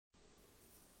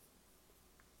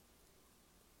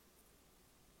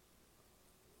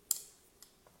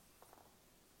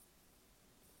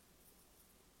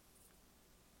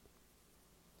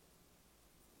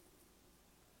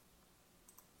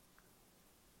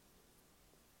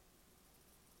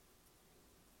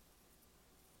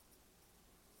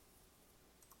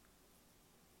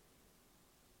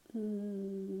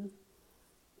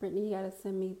Brittany, you gotta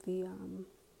send me the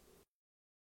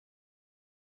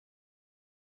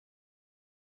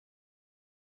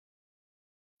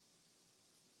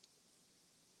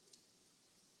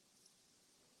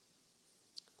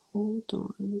hold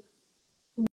on.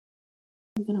 And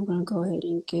then I'm gonna go ahead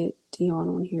and get Dion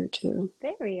on here too.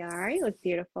 There we are. You look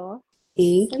beautiful.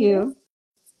 Thank Hello. you.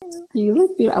 You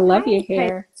look beautiful. I love your Hi,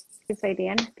 hair.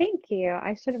 Diane. Thank you.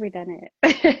 I should have redone it.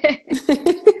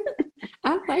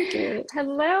 I like it.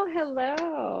 Hello,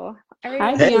 hello, Hi,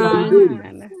 everyone Hey, how you Dion. doing?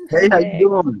 on. Hey, how you Perfect.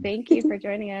 doing? Thank you for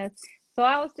joining us. So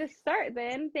I'll just start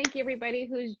then. Thank you, everybody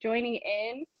who's joining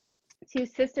in to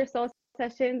Sister Soul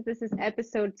Sessions. This is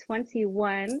episode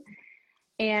 21.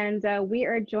 And we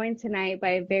are joined tonight by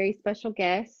a very special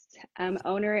guest,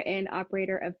 owner and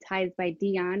operator of Ties by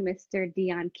Dion, Mr.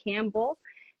 Dion Campbell.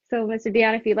 So, Mr.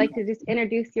 Dion, if you'd like to just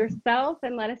introduce yourself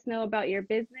and let us know about your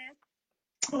business.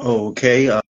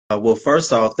 Okay. Well,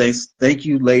 first off, thank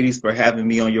you, ladies, for having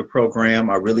me on your program.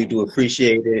 I really do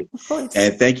appreciate it, Of course.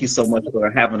 and thank you so much for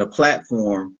having a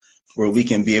platform where we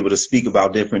can be able to speak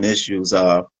about different issues.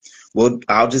 Well,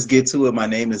 I'll just get to it. My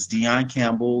name is Dion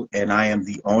Campbell, and I am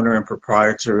the owner and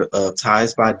proprietor of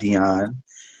Ties by Dion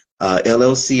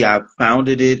LLC. I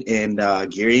founded it in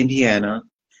Gary, Indiana,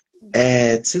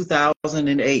 at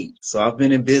 2008. So I've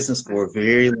been in business for a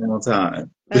very long time.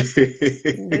 That's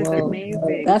Whoa,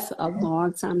 amazing. that's a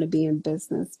long time to be in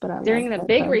business, but I love During the that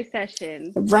big though.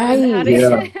 recession, how Right. did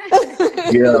Yeah,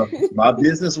 yeah. My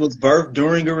business was birthed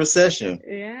during a recession.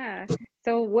 yeah.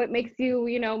 So what makes you,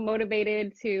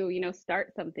 motivated to,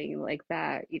 start something like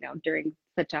that, during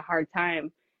such a hard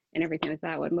time and everything like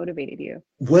that? What motivated you?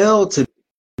 Well, to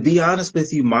be honest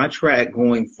with you, my track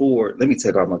going forward, let me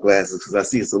take off my glasses because I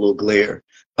see it's a little glare.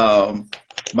 Um,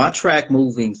 my track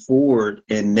moving forward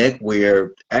in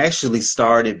neckwear actually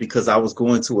started because I was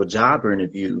going to a job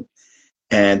interview.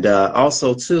 And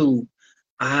also, too,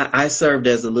 I served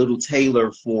as a little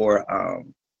tailor for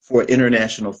an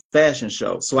international fashion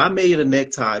show. So I made a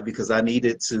necktie because I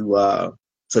needed to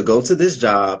go to this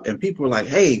job, and people were like,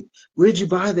 "Hey, where'd you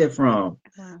buy that from?"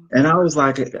 Wow. And I was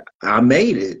like, "I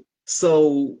made it."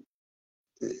 So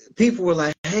people were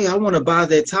like, "Hey, I want to buy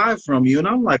that tie from you," and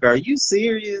I'm like, "Are you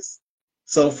serious?"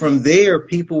 So from there,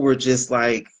 people were just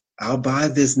like, "I'll buy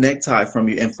this necktie from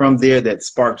you," and from there, that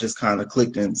spark just kind of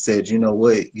clicked and said, "You know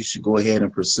what? You should go ahead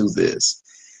and pursue this."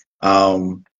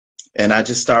 Um, and I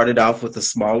just started off with a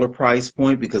smaller price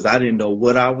point because I didn't know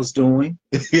what I was doing.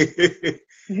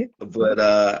 But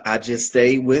I just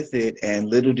stayed with it. And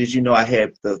little did you know, I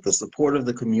had the support of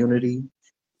the community.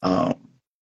 Um,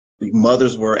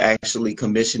 Mothers were actually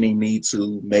commissioning me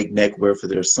to make neckwear for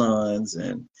their sons,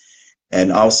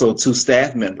 and also two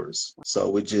staff members.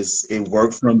 So it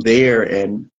worked from there.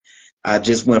 And I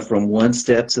just went from one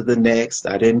step to the next.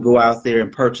 I didn't go out there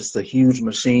and purchase a huge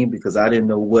machine because I didn't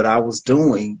know what I was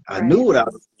doing. I knew Right. what I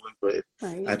was doing, but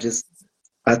Right. I just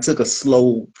I took a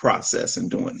slow process in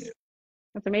doing it.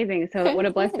 That's amazing. So Okay, what a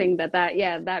good. blessing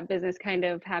that business kind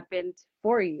of happened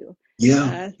for you.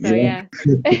 Yeah, So yeah,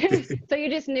 yeah. So you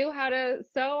just knew how to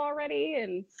sew already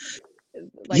and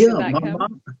like did yeah. that My come?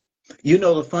 mom.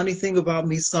 The funny thing about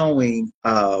me sewing,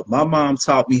 my mom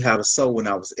taught me how to sew when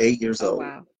I was 8 years Oh old.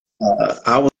 wow.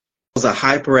 I was a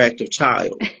hyperactive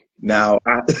child. Now,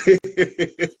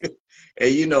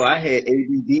 and I had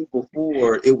ADD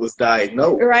before it was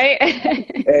diagnosed. Right?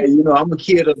 And I'm a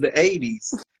kid of the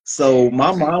 80s. So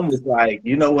my mom was like,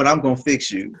 "You know what, I'm gonna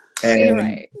fix you." You're And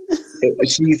right.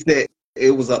 she said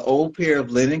it was an old pair of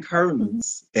linen Mhm.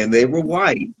 curtains and they were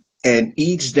white. And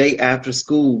each day after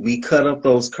school, we cut up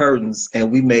those curtains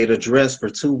and we made a dress for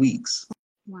 2 weeks.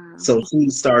 Wow. So she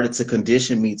started to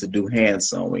condition me to do hand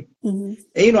sewing. Mhm.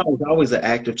 And I was always an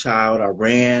active child. I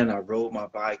ran, I rode my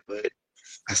bike, but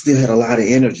I still had a lot of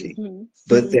energy. Mhm.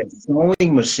 But Mhm. that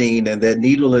sewing machine and that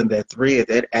needle and that thread,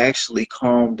 that actually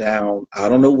calmed down. I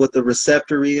don't know what the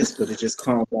receptor is, but it just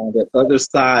calmed down that other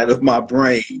side of my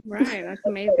brain. Right. That's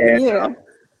amazing. And Yeah.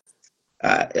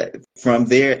 from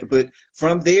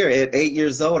there, at 8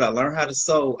 years old, I learned how to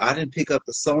sew. I didn't pick up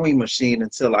the sewing machine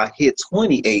until I hit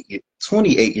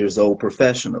 28 years old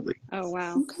professionally. Oh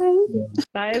wow. Okay.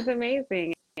 That is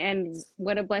amazing. And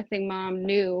what a blessing mom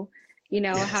knew, how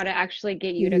Yes. to actually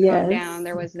get you to calm down. Yes.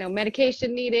 There was no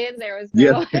medication needed. There was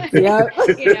Yeah. no, Yep.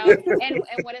 and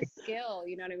what a skill,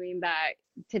 you know what I mean, that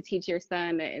to teach your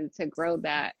son and to grow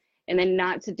that and then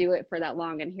not to do it for that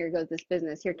long. And here goes this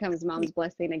business. Here comes mom's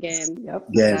blessing again. Yep.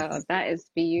 Yes. So that is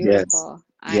Yes. beautiful.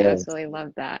 I Yes. absolutely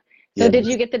love that. So did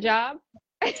Yes. you get the job?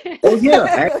 Oh yeah,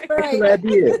 Right. actually I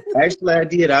did. Actually I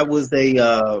did. I was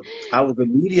a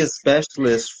media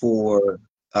specialist for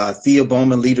Thea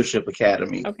Bowman Leadership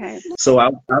Academy. Okay. So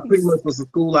I pretty much was a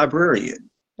school librarian.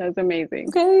 That's amazing.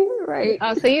 Okay, right.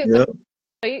 Oh, so you Yeah.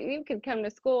 so you could come to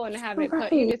school and have it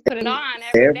put, you Right. just put it on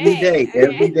Every day. day,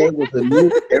 every day was a new,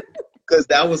 because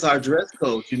that was our dress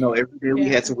code. You know, every day we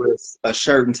Yeah. had to wear a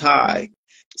shirt and tie.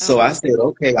 So I said,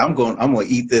 okay, I'm going to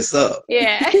eat this up.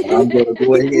 Yeah. I'm going to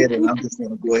go ahead and I'm just going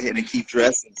to go ahead and keep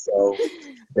dressing. So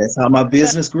that's how my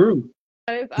business grew.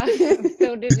 That is awesome.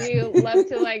 So did you love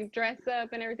to like dress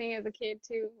up and everything as a kid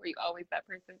too? Were you always that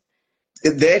person?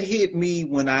 That hit me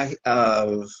when I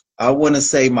want to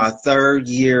say my third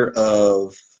year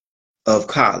of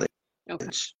college, Okay.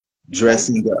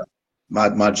 dressing up,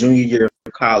 my junior year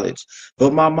of college.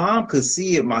 But my mom could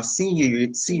see it my senior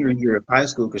year of high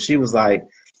school, because she was like,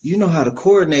 you know how to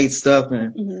coordinate stuff.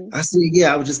 And I said,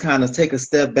 yeah, I would just kind of take a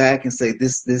step back and say,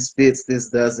 this fits, this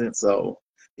doesn't. So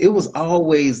it was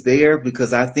always there,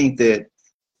 because I think that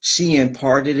she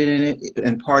imparted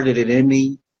it in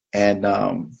me. And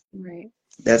Right.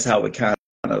 that's how it kind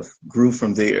of grew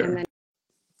from there. And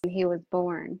then he was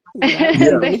born.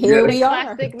 Yeah. The Here we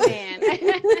are. plastic man.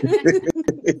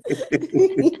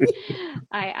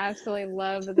 I absolutely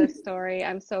love the story.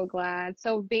 I'm so glad.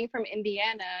 So being from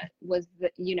Indiana, was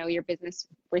your business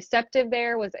receptive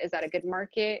there? Is that a good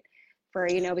market for,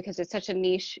 because it's such a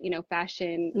niche,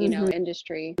 fashion,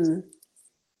 industry?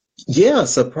 Yeah,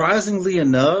 surprisingly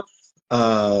enough,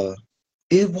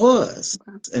 it was.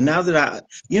 Okay. And now that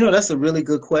that's a really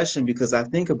good question, because I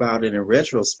think about it in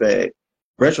retrospect,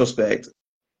 I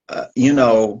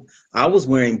was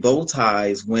wearing bow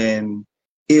ties when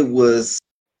it was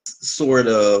sort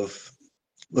of,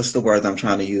 what's the word I'm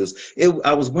trying to use?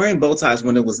 I was wearing bow ties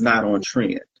when it was not on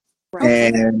trend.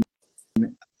 Right. And,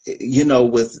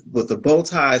 with the bow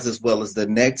ties as well as the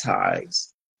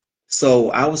neckties. So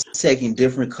I was taking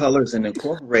different colors and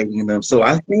incorporating them. So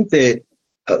I think that,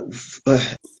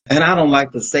 and I don't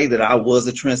like to say that I was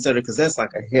a trendsetter, because that's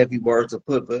like a heavy word to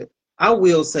put, but I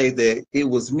will say that it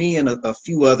was me and a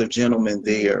few other gentlemen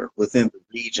there within the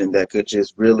region that could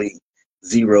just really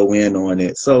zero in on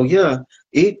it. So yeah,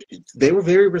 they were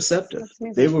very receptive.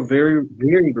 They were very,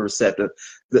 very receptive.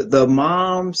 The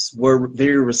moms were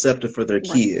very receptive for their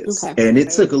kids. Okay. And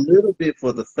it took a little bit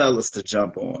for the fellas to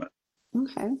jump on.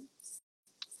 Okay.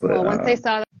 But, Well, once they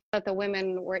saw that the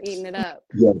women were eating it up,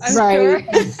 yes. I'm Right.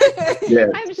 sure.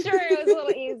 Yeah. I'm sure it was a little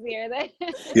easier then.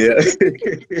 Yeah.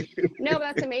 No, but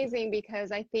that's amazing,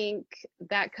 because I think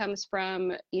that comes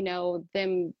from,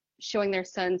 them showing their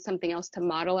sons something else to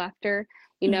model after.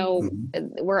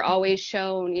 We're always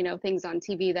shown, things on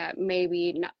TV that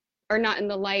maybe are not in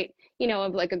the light,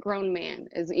 of like a grown man,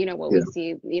 is, what we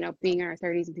see, being in our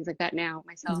 30s and things like that now,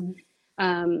 myself.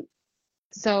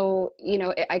 So,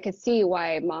 I could see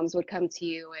why moms would come to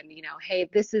you and, hey,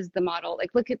 this is the model.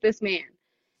 Like, look at this man.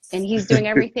 And he's doing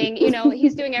everything,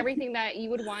 he's doing everything that you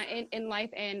would want in life.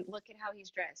 And look at how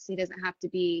he's dressed. He doesn't have to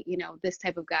be, this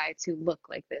type of guy to look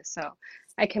like this. So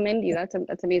I commend you. That's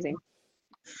amazing.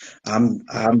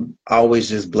 I'm always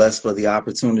just blessed for the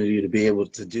opportunity to be able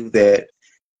to do that.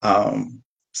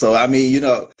 So I mean,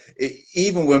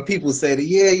 even when people say that,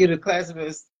 yeah, you're the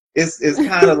classmate, it's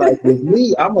kind of like, with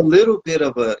me, I'm a little bit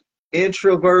of a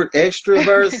introvert,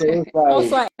 extrovert. So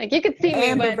it's like you could see me,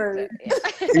 ambivert.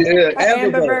 Yeah,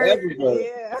 ambivert.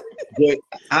 Yeah. But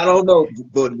I don't know.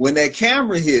 But when that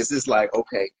camera hits, it's like,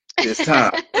 okay, it's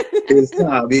time. It's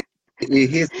time. It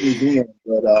hits me then.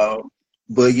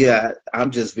 But yeah,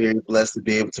 I'm just very blessed to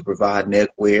be able to provide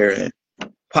neckwear and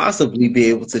possibly be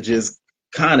able to just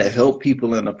kind of help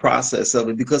people in the process of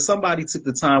it, because somebody took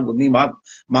the time with me.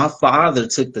 My father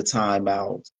took the time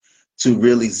out to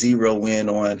really zero in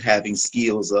on having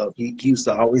skills up. He used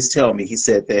to always tell me, he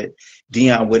said that,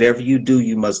 Dion, whatever you do,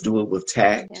 you must do it with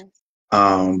tact.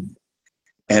 Yeah.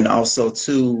 And also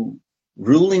too,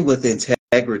 ruling with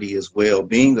integrity as well,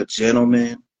 being a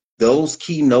gentleman, those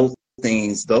keynote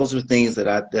things, those are things that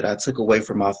I took away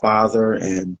from my father.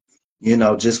 And,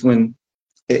 just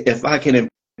if I can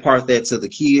impart that to the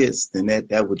kids, then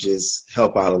that would just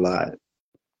help out a lot.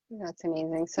 That's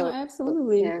amazing. So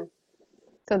absolutely. Yeah.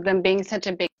 So them being such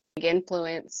a big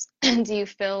influence, do you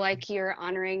feel like you're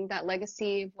honoring that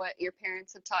legacy of what your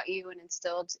parents have taught you and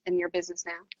instilled in your business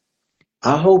now?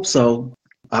 I hope so.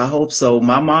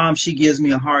 My mom, she gives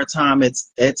me a hard time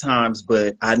at times,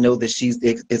 but I know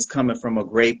that it's coming from a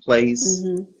great place.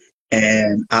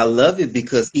 And I love it,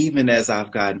 because even as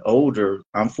I've gotten older,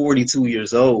 I'm 42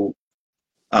 years old,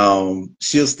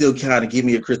 she'll still kind of give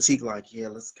me a critique like, yeah,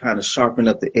 let's kind of sharpen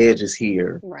up the edges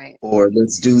here. Right. Or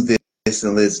let's do this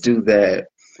and let's do that.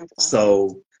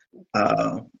 So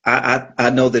I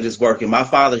know that it's working. My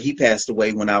father, he passed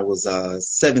away when I was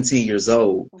 17 years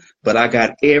old, but I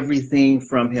got everything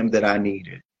from him that I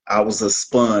needed. I was a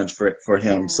sponge for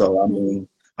him. Yeah. So, I mean,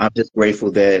 I'm just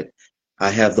grateful that I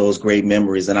have those great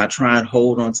memories, and I try and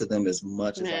hold on to them as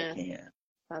much as I can.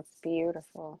 That's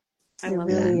beautiful. I It love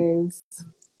really is.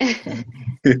 that.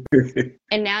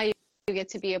 And now you get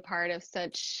to be a part of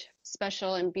such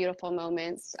special and beautiful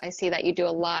moments. I see that you do a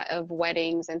lot of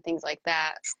weddings and things like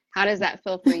that. How does that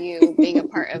feel for you, being a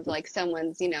part of like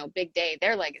someone's, you know, big day,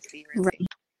 their legacy, really?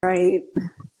 Right.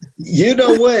 You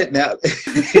know what? Now,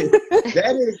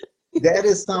 that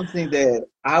is something that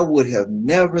I would have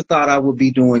never thought I would be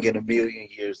doing in a million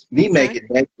years. Me making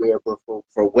neckwear, but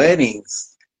for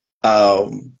weddings,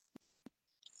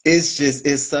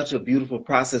 it's such a beautiful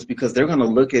process because they're going to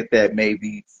look at that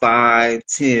maybe 5,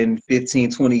 10,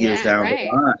 15, 20 years down the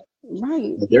line.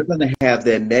 Right. And they're going to have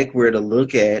that neckwear to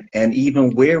look at and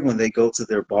even wear when they go to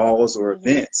their balls or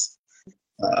events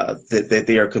that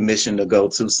they are commissioned to go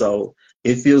to. So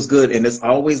it feels good, and it's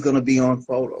always going to be on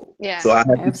photo. Yeah. So I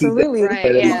have Absolutely. to keep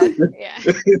that. Right. Yeah.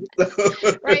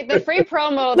 Right. The free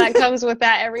promo that comes with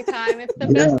that every time. It's the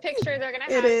best picture they're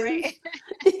gonna have, right?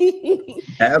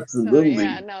 Absolutely. So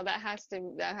yeah, no, that has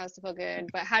to feel good.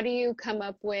 But how do you come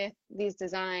up with these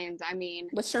designs? I mean,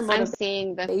 What's your I'm motivation?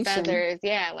 seeing the feathers.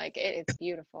 Yeah, like it's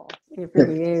beautiful. It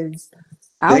really is.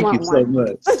 Thank you so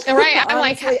much. Right. I'm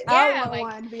Honestly, like, I yeah, want like,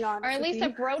 one, to be honest or at with least you. a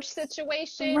brooch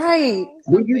situation. Right.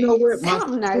 Well, you know what? My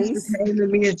Sound sister nice. came to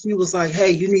me and she was like,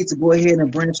 "Hey, you need to go ahead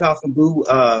and branch off and do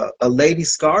a lady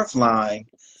scarf line."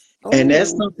 And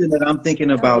that's something that I'm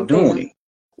thinking about doing.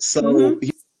 So,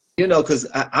 you know, because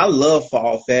I love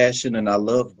fall fashion and I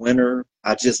love winter.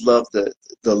 I just love the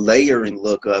layering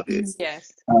look of it.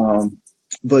 Yes.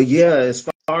 But yeah, as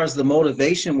far as the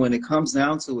motivation, when it comes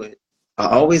down to it, I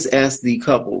always ask the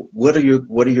couple, what are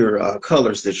your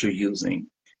colors that you're using?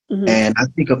 And I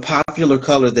think a popular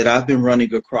color that I've been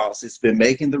running across, it's been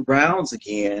making the rounds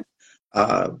again,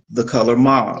 the color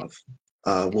mauve.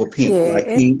 Well, pink, like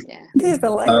pink. It's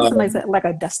like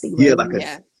a dusty rose. Yeah, like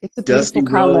a it's a dusty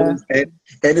beautiful color. rose. And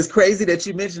it's crazy that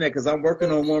you mentioned that because I'm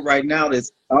working on one right now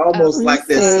that's almost like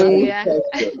that same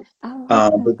texture.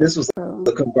 But this was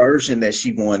the conversion that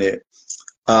she wanted.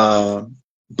 But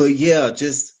yeah,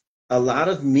 just a lot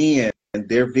of men,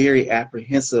 they're very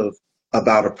apprehensive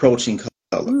about approaching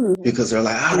color because they're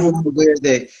like, I don't want to wear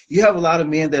that. You have a lot of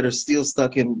men that are still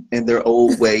stuck in their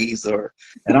old ways, and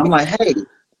I'm like, hey,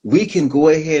 we can go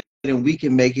ahead and we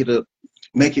can make it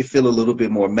feel a little bit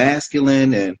more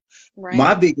masculine. And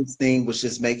my biggest thing was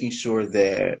just making sure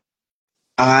that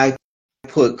I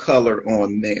put color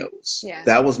on males.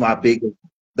 That was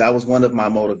one of my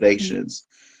motivations.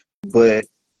 But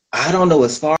I don't know,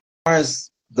 as far as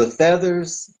the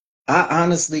feathers, I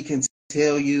honestly can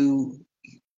tell you,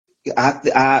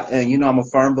 and you know, I'm a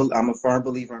firm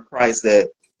believer in Christ that,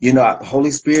 you know, the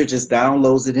Holy Spirit just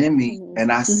downloads it in me,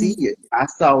 and I see it. I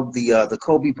saw the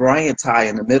Kobe Bryant tie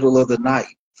in the middle of the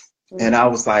night, and I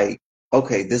was like,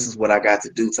 okay, this is what I got to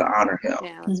do to honor him.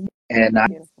 And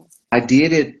I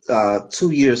did it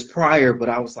 2 years prior, but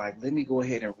I was like, let me go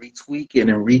ahead and retweak it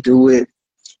and redo it.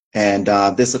 And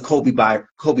this is a Kobe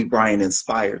Bryant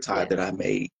inspired tie that I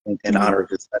made in honor of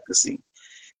his legacy.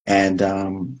 And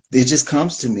it just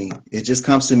comes to me. It just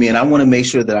comes to me. And I want to make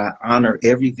sure that I honor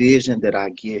every vision that I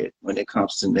get when it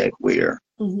comes to neckwear.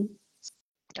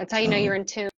 That's how you know you're in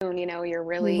tune. You know, you're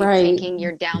really taking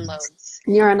your downloads.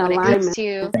 You're in alignment.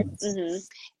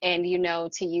 And you know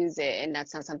to use it, and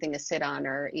that's not something to sit on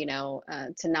or, you know,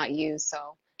 to not use.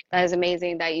 So that is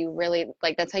amazing that you really,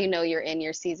 like, that's how you know you're in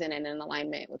your season and in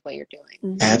alignment with what you're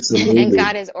doing. Absolutely. And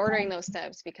God is ordering those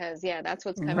steps because, that's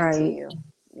what's coming to you.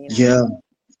 You know? Yeah,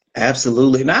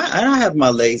 absolutely. And I have my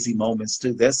lazy moments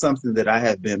too. That's something that I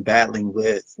have been battling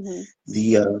with,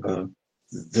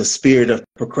 the spirit of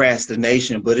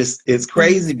procrastination. But it's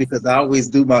crazy because I always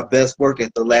do my best work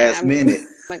at the last minute.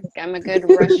 I'm a good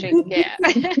rushing,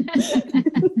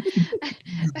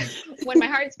 when my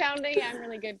heart's pounding, I'm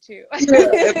really good too. But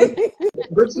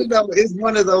you know, it's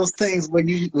one of those things when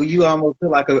you almost feel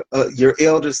like your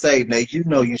elders say, "Now you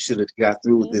know you should have got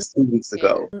through with this 2 weeks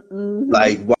ago."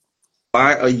 Like,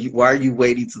 why are you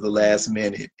waiting to the last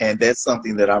minute? And that's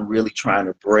something that I'm really trying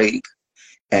to break.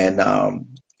 And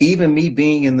even me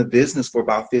being in the business for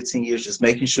about 15 years, just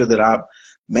making sure that I'm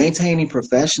maintaining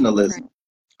professionalism.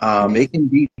 It can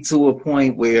be to a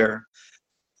point where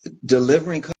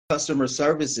delivering customer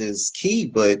service is key,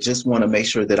 but just want to make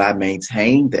sure that I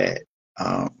maintain that.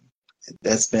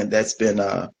 it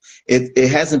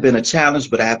hasn't been a challenge,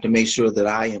 but I have to make sure that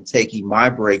I am taking my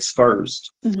breaks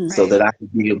first so Right. that I can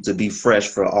be able to be fresh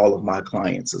for all of my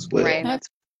clients as well. Right. That's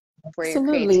where your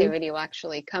Absolutely. creativity will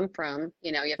actually come from.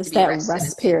 You have It's to be that rested and rest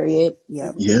things. period.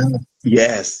 Yep. Yeah.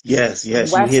 Yes. You Rest, hit it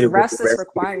with the rest is rest period.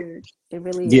 required. It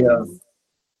really Yeah. is.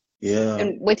 Yeah.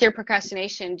 And with your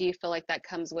procrastination, do you feel like that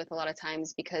comes with a lot of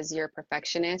times because you're a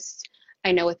perfectionist?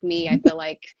 I know with me, I feel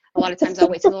like a lot of times I'll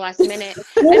wait till the last minute.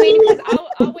 I mean, because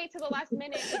I'll wait till the last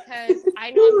minute because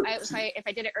I know if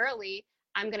I did it early,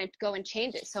 I'm gonna go and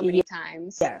change it so many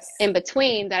times Yes. in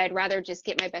between that I'd rather just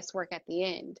get my best work at the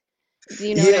end. Do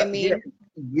you know what I Yeah. mean?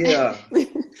 Yeah.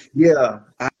 Yeah,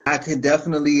 I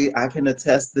can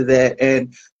attest to that.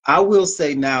 And I will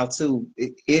say now too,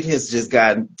 it has just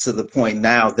gotten to the point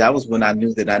now. That was when I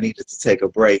knew that I needed to take a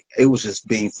break. It was just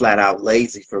being flat out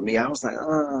lazy for me. I was like,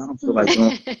 oh, I don't feel like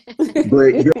doing it.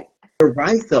 But you're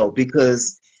right though,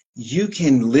 because you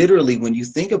can literally, when you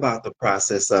think about the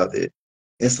process of it,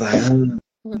 it's like,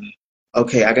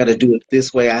 okay, I got to do it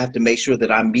this way. I have to make sure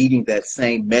that I'm meeting that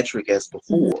same metric as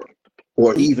before,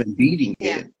 or even beating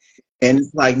Yeah. it. And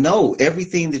it's like, no,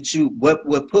 everything that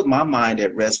what put my mind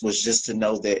at rest was just to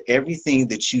know that everything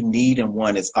that you need and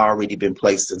want has already been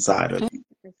placed inside of you.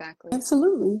 Exactly.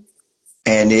 Absolutely.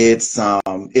 And it's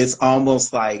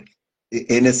almost like,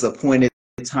 in its appointed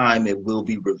time, it will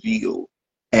be revealed.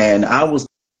 And I was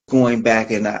going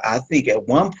back, and I think at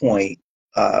one point,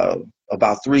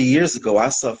 about 3 years ago, I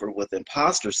suffered with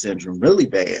imposter syndrome really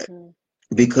bad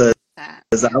because I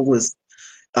was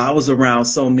around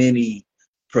so many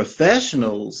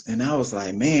professionals, and I was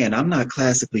like, man, I'm not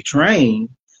classically trained.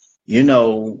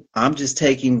 I'm just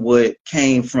taking what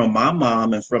came from my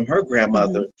mom and from her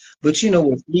grandmother. But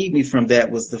what freed me from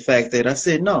that was the fact that I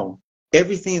said, no,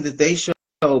 everything that they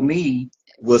showed me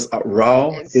was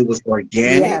raw. It was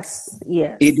organic. Yes.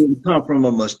 It didn't come from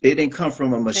a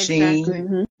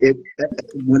machine.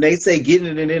 Exactly. When they say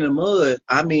getting it in the mud,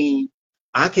 I mean,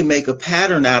 I can make a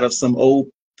pattern out of some old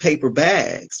paper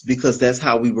bags because that's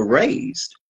how we were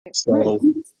raised. So,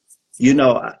 when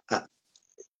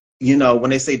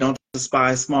they say don't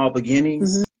despise small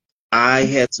beginnings, I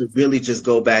had to really just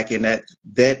go back, and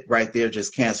that right there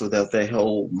just canceled out that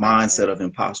whole mindset of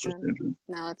imposter syndrome.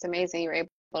 No, it's amazing you're able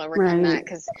to overcome that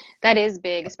because that is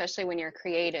big, especially when you're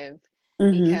creative,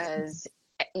 because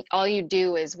all you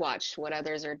do is watch what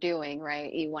others are doing,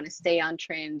 right? You want to stay on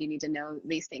trend. You need to know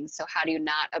these things. So how do you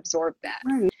not absorb that?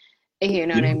 Right. You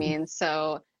know what I mean?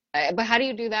 So, but how do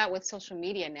you do that with social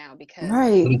media now? Because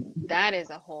that is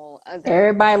a whole other.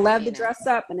 Everybody love to dress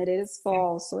up, and it is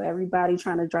fall, so everybody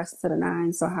trying to dress to the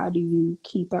nines. So how do you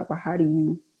keep up, or how do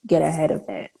you get ahead of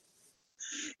that?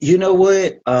 You know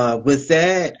what? With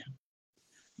that,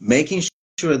 making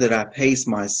sure that I pace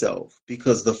myself,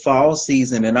 because the fall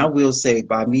season, and I will say,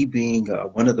 by me being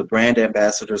one of the brand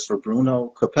ambassadors for Bruno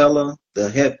Capella, the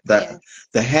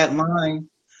hat line,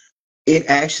 it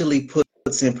actually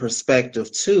puts in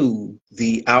perspective to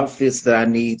the outfits that I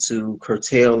need to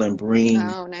curtail and bring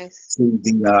to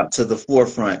the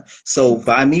forefront. So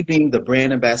by me being the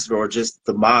brand ambassador or just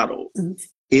the model,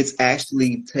 it's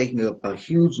actually taking a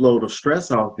huge load of stress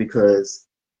off, because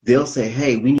they'll say,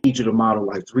 hey, we need you to model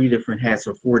like 3 different hats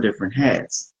or 4 different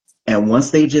hats. And once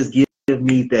they just give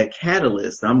me that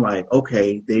catalyst, I'm like,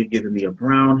 okay, they've given me a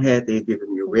brown hat, they've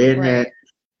given me a red hat.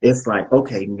 It's like,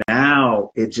 okay, now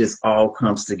it just all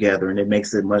comes together, and it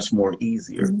makes it much more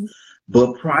easier.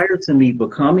 But prior to me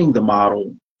becoming the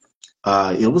model,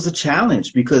 it was a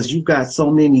challenge, because you've got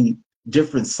so many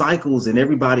different cycles and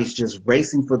everybody's just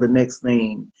racing for the next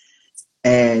thing.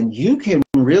 And you can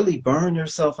really burn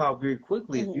yourself out very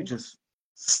quickly if you just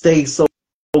stay so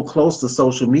close to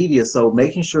social media. So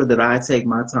making sure that I take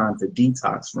my time to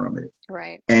detox from it.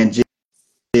 Right. And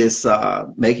just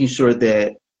making sure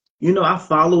that, I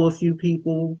follow a few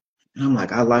people, and I'm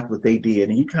like, I like what they did.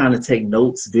 And you kind of take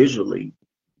notes visually.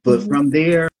 But from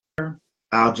there,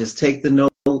 I'll just take the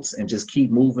notes and just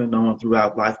keep moving on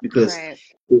throughout life, because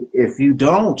if you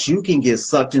don't, you can get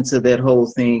sucked into that whole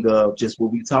thing of just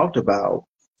what we talked about,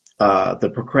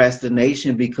 the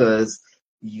procrastination, because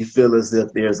you feel as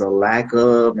if there's a lack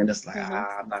of, and it's like,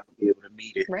 I'm not going to be able to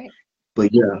meet it. Right.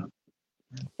 But yeah.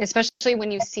 Especially when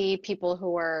you see people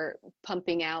who are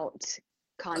pumping out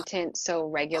content so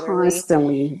regularly.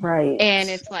 Constantly, right. And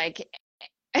it's like,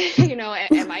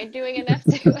 am I doing enough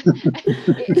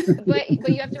but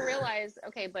you have to realize,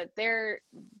 okay, but their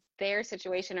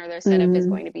situation or their setup is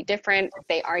going to be different.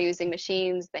 They are using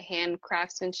machines, the hand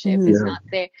craftsmanship is not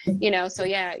there, so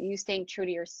you staying true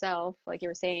to yourself, like you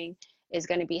were saying, is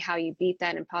going to be how you beat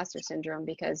that imposter syndrome,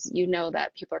 because you know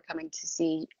that people are coming to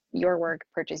see your work,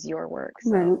 purchase your work.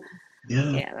 So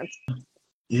Yeah. Yeah, that's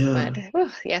Yeah.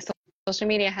 but yeah, so social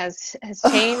media has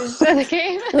changed the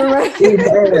game. Right. It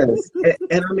has.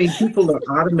 And I mean, people are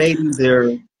automating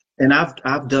their, and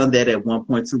I've done that at one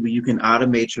point too, where you can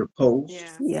automate your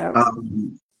posts. Yeah. Yep.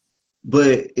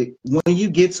 But when you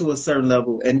get to a certain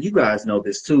level, and you guys know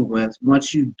this too,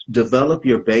 once you develop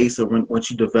your base, or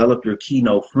once you develop your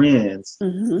keynote friends,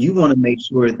 Mm-hmm. you want to make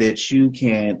sure that you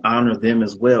can honor them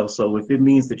as well. So if it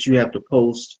means that you have to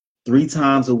post 3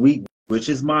 times a week, which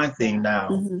is my thing now,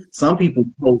 Mm-hmm. some people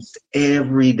post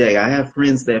every day. I have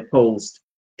friends that post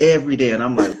every day, and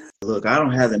I'm like, look, I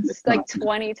don't have that much It's like time.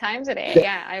 20 times a day.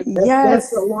 That- Yeah,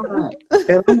 that's a Yes. lot.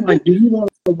 And I'm like, do you want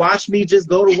to watch me just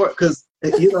go to work? Because, I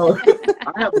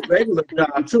have a regular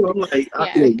job too. I'm like,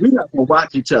 yeah. look, we're not going to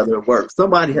watch each other at work.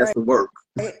 Somebody has Right. to work.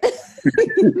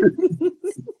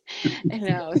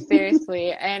 No,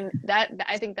 seriously. And that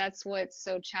I think that's what's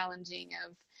so challenging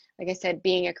of, like I said,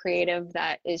 being a creative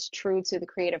that is true to the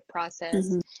creative process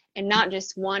Mm-hmm. and not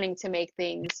just wanting to make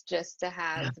things just to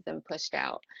have them pushed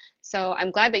out. So I'm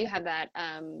glad that you have that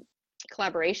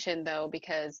collaboration though,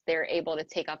 because they're able to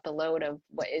take off the load of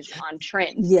what is on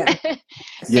trends. Yeah.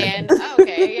 Yeah. And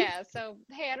okay, yeah. So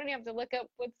hey, I don't even have to look up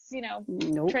what's,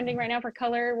 Nope. trending right now for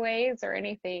colorways or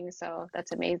anything. So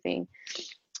that's amazing.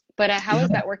 But how is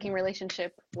Yeah. that working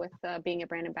relationship with being a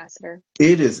brand ambassador?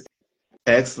 It is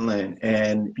excellent.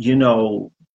 And,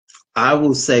 I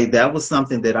will say that was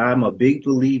something that I'm a big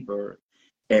believer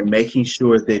in, making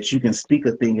sure that you can speak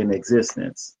a thing in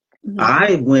existence. Mm-hmm.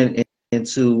 I went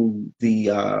into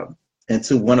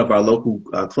one of our local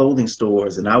clothing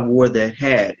stores, and I wore that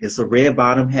hat. It's a red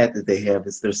bottom hat that they have.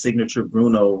 It's their signature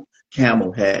Bruno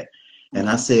camel hat. And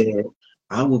I said,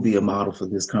 I will be a model for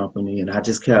this company. And I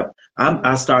just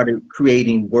I started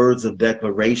creating words of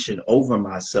declaration over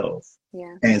myself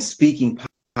Yeah. and speaking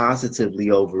positively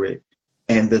over it.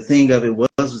 And the thing of it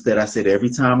was that I said, every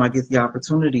time I get the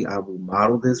opportunity, I will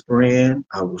model this brand,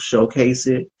 I will showcase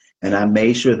it. And I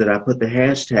made sure that I put the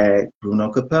hashtag Bruno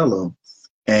Capello.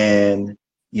 And,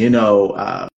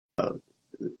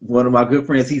 one of my good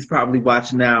friends, he's probably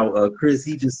watching now, Chris,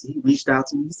 he reached out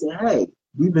to me. He said, hey,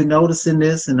 we've been noticing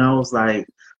this. And I was like,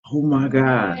 oh my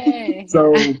God. Yay.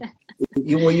 So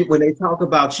when they talk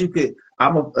about,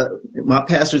 my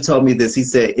pastor told me this. He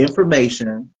said,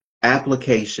 information,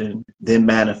 application, then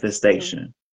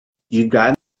manifestation. You've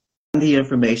got the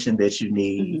information that you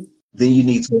need, then you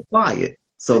need to apply it.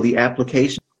 So the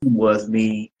application was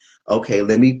me, okay,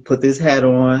 let me put this hat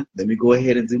on. Let me go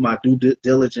ahead and do my due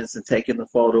diligence and taking the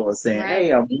photo and saying,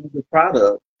 hey, I'm doing the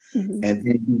product. Mm-hmm. And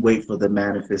then you wait for the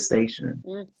manifestation.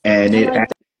 Mm. And I it like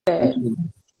that. actually,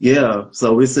 yeah,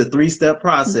 so it's a 3-step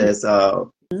process.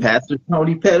 Pastor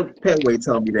Tony Petway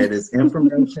told me that it's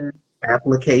information,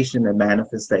 application, and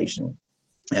manifestation.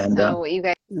 And So you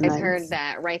guys heard Nice.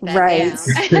 that. Write that Right.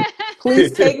 down.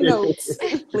 Please take notes.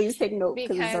 Please take notes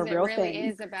because it's a Because it real really thing.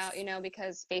 is about,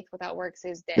 because faith without works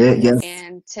is dead. yes,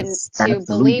 And to absolutely.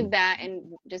 believe that and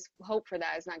just hope for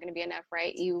that is not going to be enough,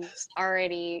 right? You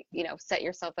already, set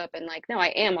yourself up and like, no, I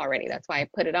am already. That's why I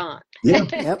put it on. Yeah,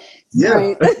 Yep. yeah.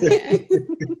 Right. Yeah.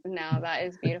 No, that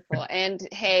is beautiful. And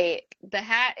hey, the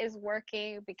hat is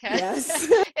working because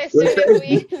Yes. as soon as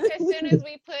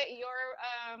we put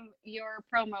your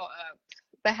promo up,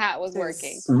 the hat was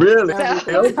working. Really?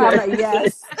 Everything's Okay.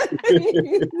 yes.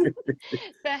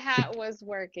 The hat was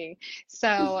working.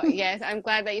 So yes, I'm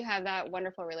glad that you have that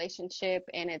wonderful relationship,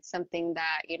 and it's something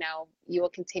that you will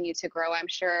continue to grow, I'm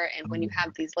sure. And when you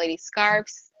have these lady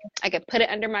scarves, I could put it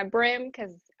under my brim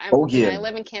because I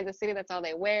live in Kansas City. That's all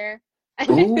they wear.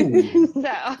 Ooh. So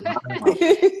Wow.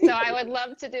 so I would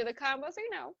love to do the combo. So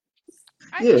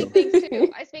I speak things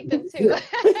too. I speak them too.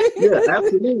 Yeah,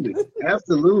 absolutely.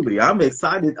 Absolutely. I'm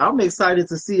excited.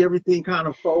 To see everything kind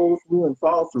of fold through and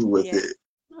fall through with it.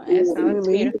 Yes, no, it's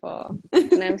beautiful.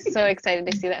 And I'm so excited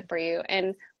to see that for you.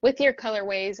 And with your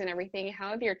colorways and everything, how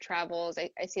have your travels? I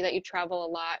see that you travel a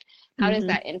lot. How does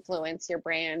that influence your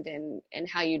brand and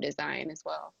how you design as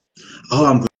well? Oh,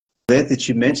 I'm glad that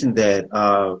you mentioned that.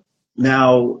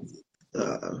 Now,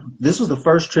 this was the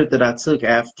first trip that I took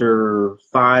after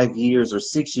 5 years or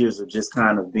 6 years of just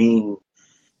kind of being,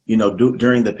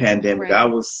 during the pandemic.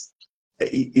 Right.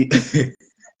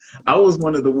 I was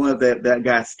one of the ones that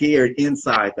got scared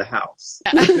inside the house.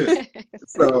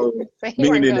 So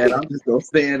meaning that I'm just gonna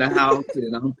stay in the house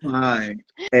and I'm fine.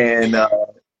 And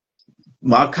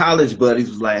my college buddies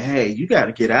was like, "Hey, you got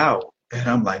to get out," and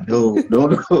I'm like, "No, no,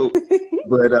 no."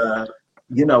 But I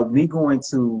went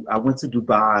to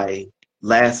Dubai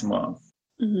last month,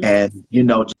 and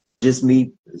just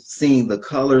me seeing the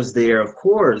colors there. Of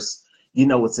course,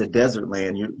 it's a desert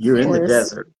land. You're in the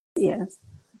desert. Yes.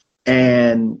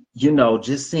 And, you know,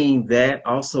 just seeing that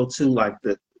also too, like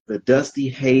the dusty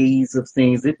haze of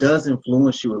things, it does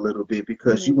influence you a little bit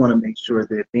because you want to make sure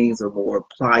that things are more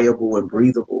pliable and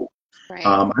breathable. Right.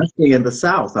 I stay in the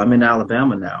South. I'm in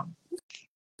Alabama now.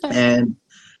 And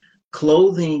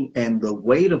clothing and the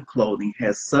weight of clothing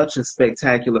has such a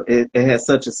spectacular, it has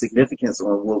such a significance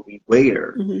on what we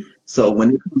wear. So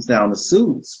when it comes down to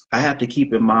suits, I have to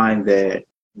keep in mind that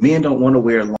men don't want to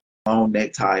wear long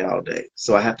necktie all day.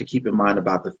 So I have to keep in mind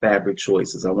about the fabric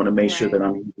choices. I want to make sure that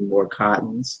I'm using more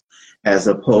cottons as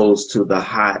opposed to the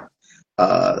hot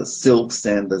silks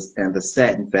and the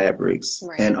satin fabrics.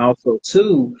 And also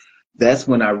too, that's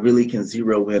when I really can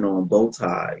zero in on bow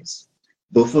ties.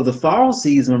 But for the fall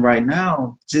season right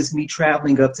now, just me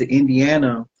traveling up to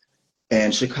Indiana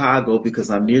and Chicago, because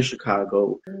I'm near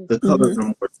Chicago, the colors are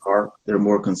more dark, they're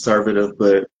more conservative,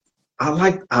 but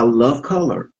I love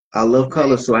color. I love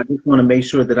color, so I just want to make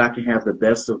sure that I can have the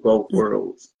best of both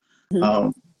worlds.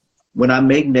 When I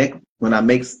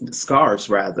make scarves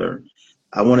rather,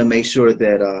 I want to make sure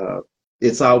that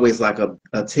it's always like a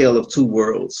tale of two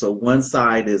worlds. So one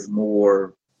side is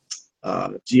more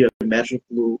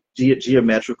geometrical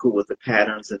with the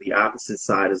patterns, and the opposite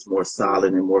side is more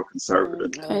solid and more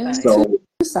conservative. So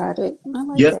two-sided. I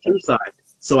like yes, that. two-sided.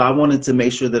 So I wanted to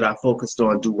make sure that I focused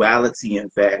on duality in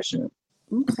fashion.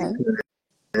 Okay.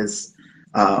 Because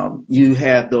you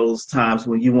have those times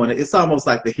when you want to, it's almost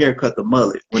like the haircut, the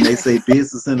mullet, when they say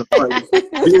business in the front,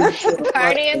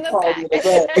 party in the back.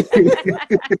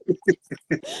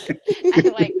 I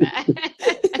like that.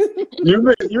 You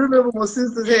remember when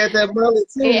sisters had that mullet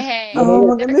too? Yeah, hey,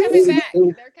 oh, they're coming back.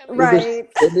 They're coming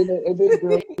right.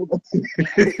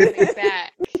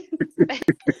 back.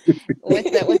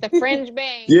 with the fringe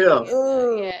bang. Yeah.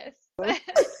 Yes.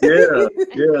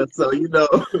 Yeah. So, you know,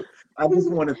 I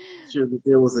just wanted to make sure that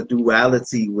there was a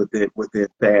duality within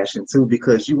fashion too,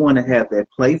 because you want to have that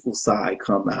playful side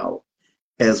come out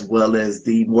as well as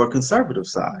the more conservative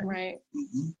side. Right.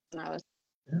 No,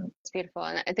 it's beautiful,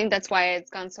 and I think that's why it's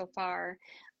gone so far.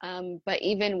 But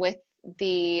even with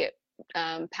the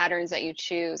patterns that you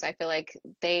choose, I feel like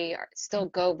they still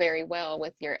go very well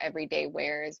with your everyday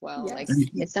wear as well. Yes. Like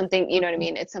it's something, you know what I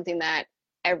mean? It's something that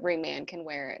every man can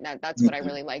wear. And that's what I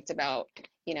really liked about,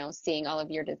 you know, seeing all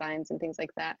of your designs and things like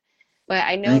that. But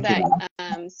I know that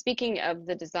speaking of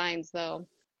the designs though,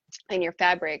 and your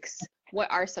fabrics, what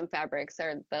are some fabrics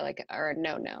are a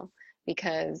no?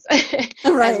 Because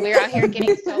as we're out here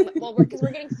getting because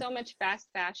we're getting so much fast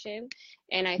fashion,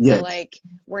 and I feel like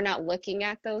we're not looking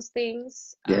at those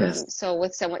things. So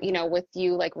with someone, you know, with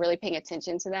you like really paying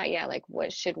attention to that, like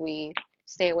what should we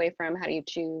stay away from? How do you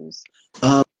choose?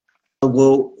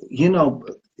 Well, you know,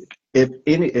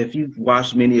 if you've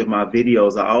watched many of my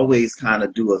videos, I always kind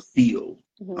of do a feel.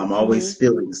 I'm always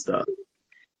feeling stuff.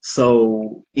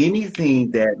 So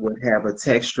anything that would have a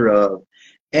texture of,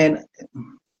 and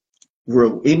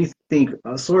anything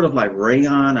sort of like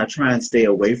rayon, I try and stay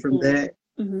away from that.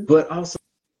 But also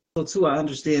too, I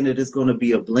understand that it's going to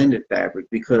be a blended fabric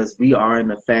because we are in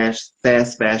the fast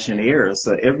fashion era.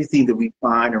 So everything that we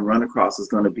find and run across is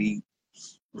going to be,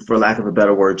 for lack of a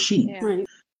better word, cheap.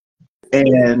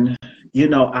 And, you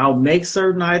know, I'll make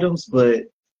certain items, but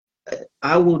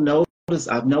I've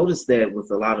noticed that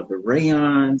with a lot of the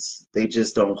rayons, they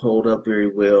just don't hold up very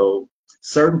well.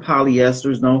 Certain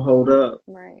polyesters don't hold up.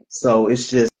 So it's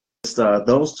just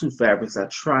those two fabrics I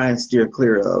try and steer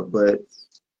clear of. But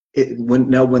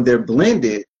when they're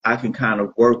blended, I can kind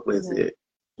of work with it.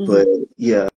 But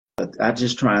yeah, I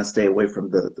just try and stay away from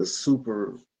the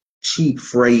super cheap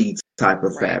frayed type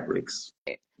of fabrics.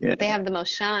 Yeah. They have the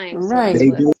most shine. They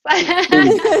do. They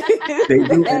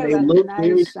do, and they look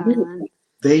very beautiful.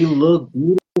 They look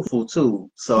beautiful too.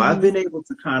 So I've been able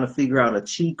to kind of figure out a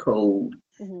cheat code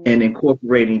and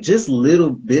incorporating just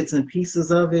little bits and pieces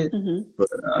of it. But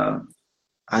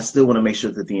I still want to make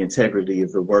sure that the integrity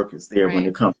of the work is there when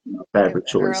it comes to fabric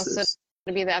choices.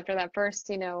 To be after that first,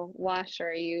 you know, wash,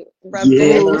 or you rubbed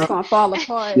it, it's gonna fall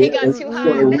apart. It got too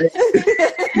hot.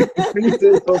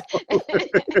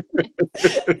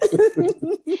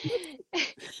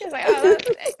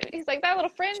 He's like that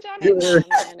little fringe on it.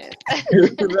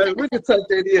 We can tuck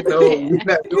that in though. We're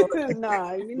not doing it.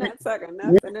 No, you're not tucking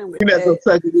nothing in. We're not gonna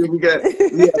tuck it in. We got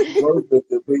work with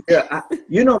it. But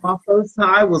you know, my first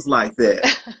tie was like that,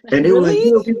 and it was like,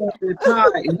 you got that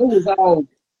tie, and it was all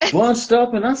bunched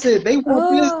up, and I said, they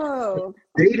want this.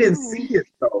 They didn't see it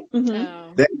though.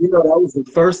 That, you know, that was the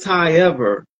first tie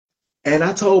ever. And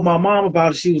I told my mom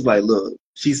about it. She was like, look,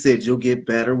 she said, you'll get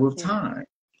better with time.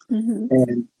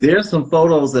 And there's some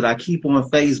photos that I keep on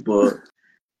Facebook,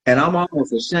 and I'm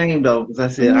almost ashamed of because I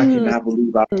said, I cannot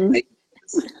believe I was making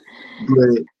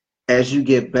But as you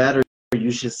get better,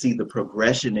 you should see the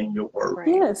progression in your work.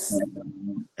 Right. Yes.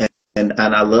 And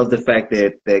I love the fact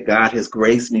that God has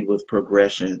graced me with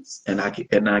progressions, and I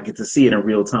get to see it in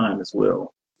real time as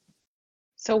well.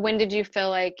 So when did you feel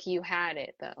like you had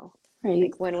it though? Right.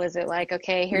 Like when was it like,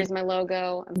 okay, here's my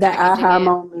logo, I'm That packaging aha it.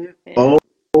 moment. Yeah.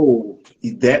 Oh,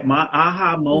 that my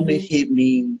aha moment hit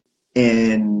me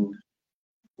in,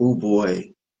 oh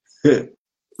boy.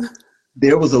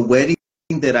 There was a wedding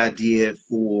that I did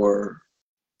for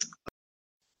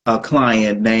a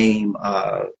client named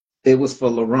it was for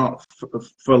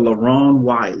Laurent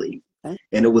Wiley, Okay.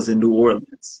 and it was in New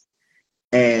Orleans.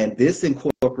 And this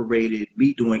incorporated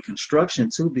me doing construction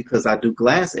too, because I do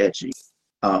glass etching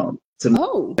to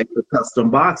Oh, make the custom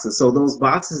boxes. So those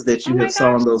boxes that Oh you my have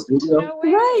saw gosh, in those videos, no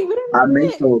way. right. We didn't I know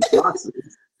make it. those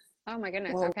boxes. Oh my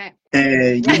goodness. Whoa. Okay.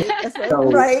 And you Right. That's right.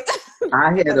 know, Right.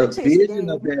 I had Gotta a chase the vision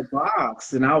of game. that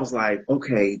box, and I was like,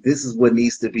 okay, this is what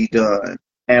needs to be done.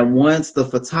 And once the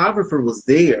photographer was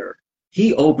there,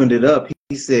 he opened it up.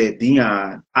 He said,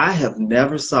 Dion, I have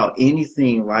never saw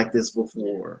anything like this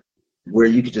before, where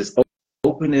you could just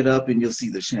open it up and you'll see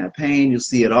the champagne, you'll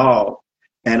see it all.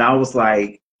 And I was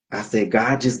like, I said,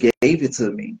 God just gave it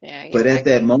to me. Yeah, But at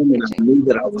that moment, I knew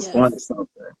that I was Yes. onto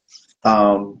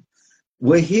something.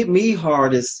 What hit me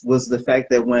hardest was the fact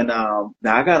that when now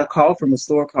I got a call from a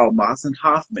store called Moss and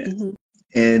Hoffman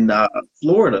in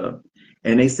Florida,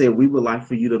 and they said we would like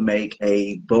for you to make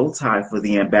a bow tie for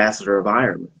the ambassador of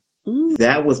Ireland. Mm.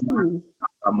 That was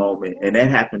my moment, and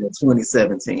that happened in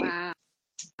 2017. Wow.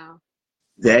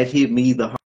 That hit me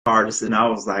the hardest, and I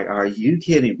was like, "Are you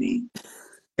kidding me?"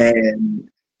 And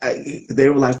they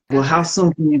were like, "Well, how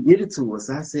soon can you get it to us?"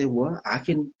 I said, "Well, I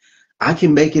can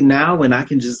make it now, and I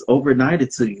can just overnight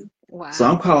it to you." Wow. So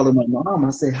I'm calling my mom. I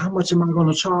said, "How much am I going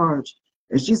to charge?"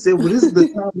 And she said, "Well, this is the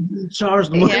time you charge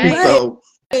the money." Yeah. So,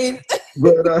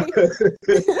 but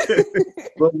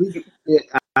Right.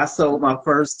 I sold my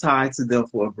first tie to them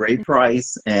for a great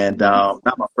price, and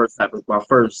not my first tie, but my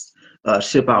first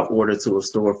ship out order to a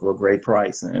store for a great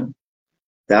price, and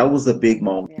that was a big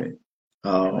moment.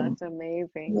 That's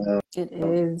amazing. Yeah. It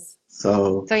is.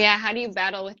 So yeah, how do you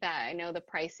battle with that? I know the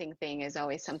pricing thing is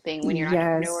always something when you're an Yes.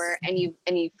 entrepreneur and you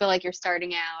feel like you're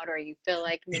starting out, or you feel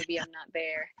like maybe I'm not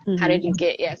there. How Mhm. did you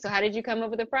so how did you come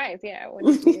up with a price? Yeah. What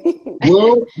did you do?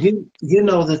 well, you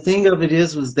know, the thing of it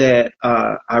was that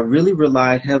I really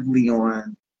relied heavily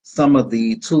on some of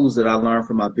the tools that I learned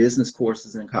from my business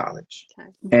courses in college.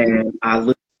 And I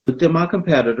looked at my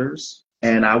competitors,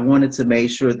 and I wanted to make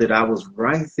sure that I was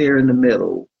right there in the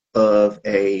middle of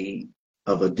a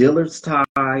Dillard's tie.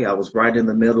 I was right in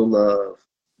the middle of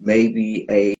maybe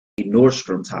a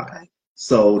Nordstrom tie.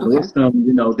 So Nordstrom,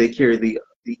 you know, they carry the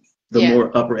more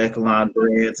upper echelon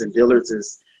brands, and Dillard's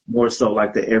is more so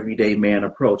like the everyday man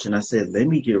approach. And I said, let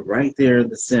me get right there in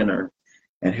the center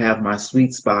and have my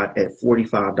sweet spot at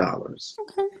 $45.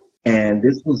 Okay. And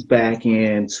this was back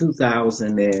in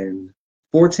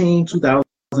 2014,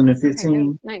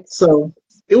 2015. Nice. So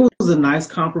it was a nice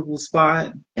comparable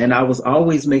spot. And I was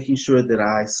always making sure that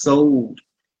I sold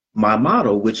my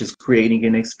motto, which is creating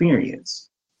an experience.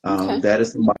 That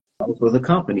is the motto for the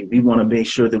company. We want to make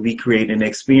sure that we create an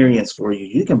experience for you.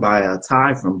 You can buy a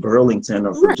tie from Burlington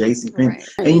or from JCPenney,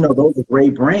 and you know, those are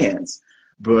great brands.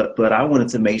 But I wanted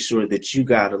to make sure that you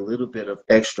got a little bit of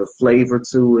extra flavor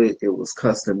to it. It was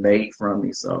custom made from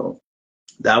me. So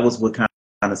that was what kind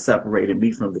of separated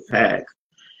me from the pack.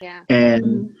 Yeah.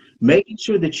 And making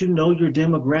sure that you know your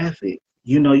demographic.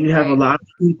 You know, you have a lot of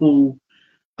people,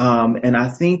 and I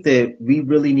think that we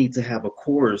really need to have a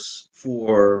course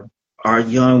for our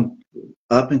young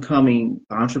up and coming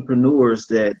entrepreneurs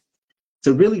that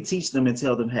to really teach them and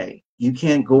tell them, hey, you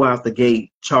can't go out the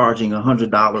gate charging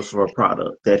 $100 for a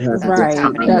product that has Right.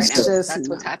 That's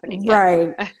what's happening.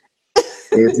 Right.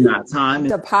 It's not time.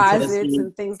 Deposits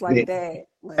and things like that.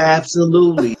 Like,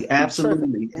 absolutely.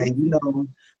 And you know,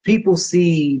 people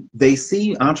they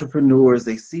see entrepreneurs,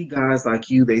 they see guys like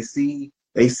you, they see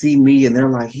me, and they're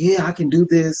like, yeah, I can do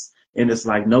this. And it's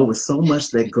like, no, it's so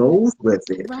much that goes with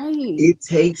it. Right. It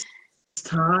takes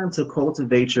time to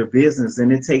cultivate your business,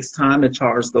 and it takes time to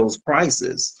charge those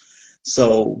prices.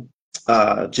 So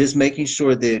just making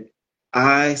sure that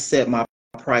I set my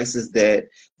prices that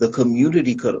the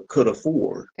community could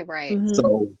afford. Right.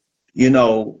 So, you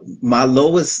know, my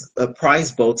lowest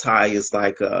price bow tie is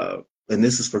like and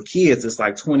this is for kids, it's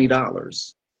like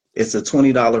 $20. It's a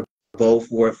 $20 bow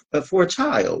for a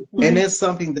child. And that's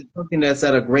something that's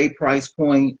at a great price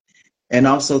point. And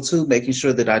also, too, making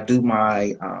sure that I do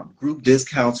my group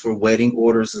discounts for wedding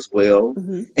orders as well.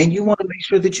 And you want to make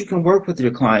sure that you can work with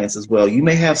your clients as well. You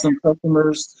may have some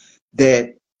customers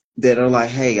that are like,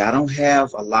 hey, I don't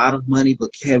have a lot of money, but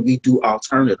can we do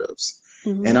alternatives?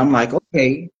 And I'm like,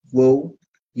 okay, well,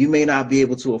 you may not be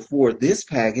able to afford this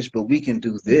package, but we can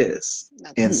do this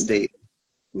instead,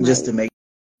 just to make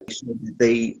sure that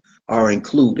they are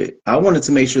included. I wanted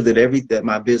to make sure that that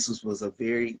my business was a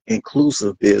very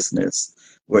inclusive business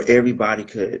where everybody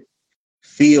could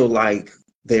feel like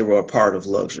they were a part of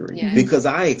luxury, because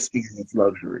I experienced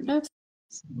luxury.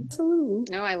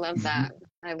 Absolutely. No, I love that.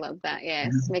 I love that.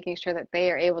 Yes, making sure that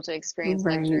they are able to experience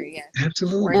luxury. Yes,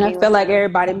 absolutely. And I feel like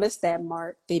everybody missed that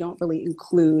mark. They don't really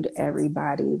include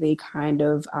everybody. They kind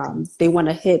of they want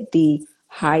to hit the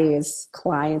highest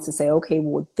clients and say, okay,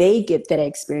 well, they get that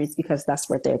experience because that's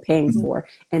what they're paying for,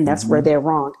 and that's where they're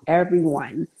wrong.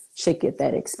 Everyone should get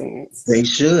that experience. They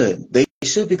should. They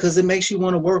should, because it makes you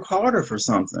want to work harder for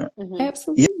something.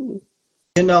 Absolutely.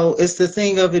 You know, it's the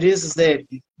thing of it is that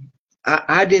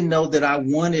I didn't know that I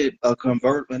wanted a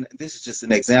convertible. This is just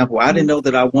an example. I didn't know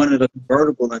that I wanted a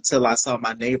convertible until I saw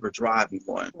my neighbor driving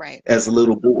one as a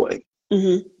little boy.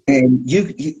 And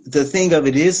the thing of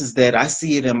it is that I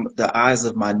see it in the eyes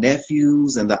of my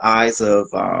nephews and the eyes of,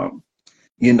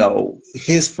 you know,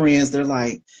 his friends. They're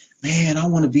like, man, I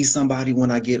want to be somebody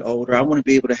when I get older. I want to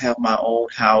be able to have my own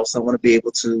house. I want to be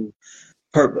able to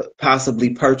possibly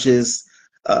purchase.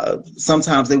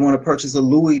 Sometimes they want to purchase a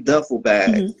Louis duffel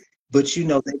bag. But, you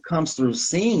know, that comes through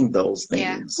seeing those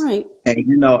things. Right. And,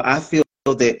 you know, I feel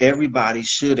that everybody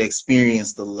should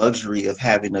experience the luxury of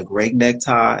having a great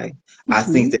necktie. I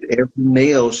think that every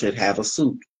male should have a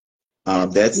suit.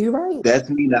 You're right. That's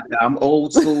me. I'm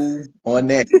old school on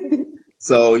that.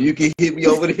 So you can hit me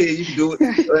over the head. You can do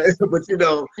it. But, you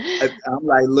know, I'm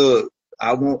like, look,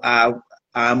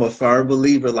 I'm a firm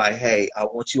believer, like, hey, I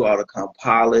want you all to come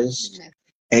polished.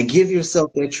 And give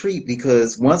yourself that treat,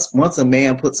 because once a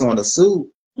man puts on a suit,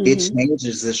 it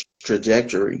changes his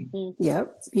trajectory.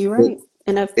 Yep, you're right.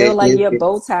 And I feel like your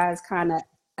bow ties kind of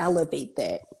elevate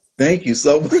that. Thank you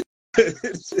so much.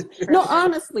 No,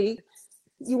 honestly,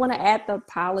 you want to add the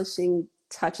polishing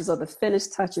touches or the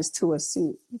finished touches to a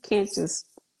suit. You can't just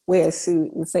wear a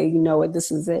suit and say, you know what, this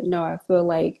is it. No, I feel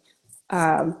like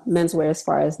menswear, as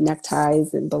far as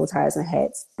neckties and bow ties and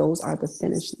hats, those are the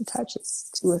finishing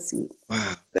touches to a suit.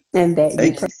 Wow. And that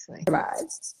you provide.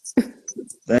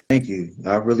 Thank you.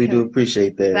 I really do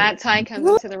appreciate that. That tie comes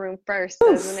into the room first,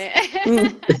 doesn't it?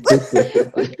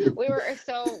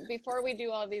 So before we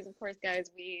do all these, of course,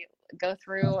 guys, we go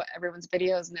through everyone's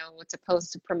videos, know what to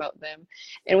post to promote them.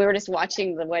 And we were just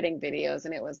watching the wedding videos,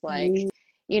 and it was like,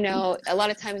 you know, a lot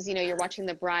of times, you know, you're watching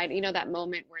the bride, you know, that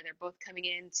moment where they're both coming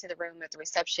into the room at the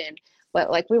reception. But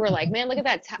like, we were like, man, look at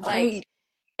that. Like,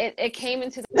 it came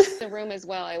into the room as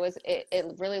well. It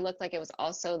really looked like it was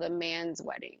also the man's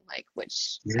wedding, like,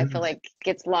 which I feel like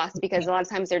gets lost because a lot of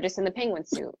times they're just in the penguin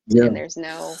suit and there's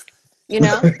no, you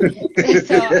know.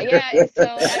 So I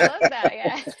love that.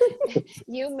 Yeah,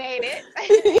 you made it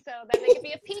so that they could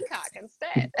be a peacock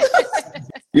instead.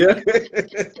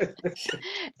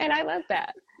 And I love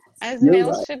that, as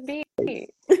males should be.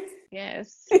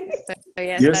 Yes. So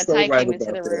yes, that tie came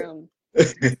into the room.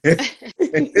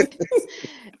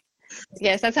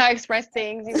 Yes, that's how I express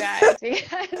things, you guys,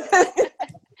 because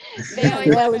they always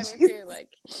laugh at me too, like,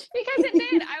 because it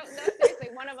did. No, seriously,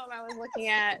 one of them I was looking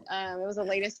at, it was the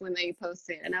latest one that you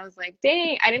posted, and I was like,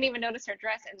 dang, I didn't even notice her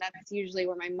dress, and that's usually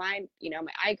where my mind, you know,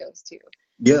 my eye goes to.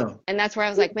 Yeah. And that's where I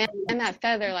was like, man, and that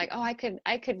feather, like, oh, I could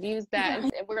use that.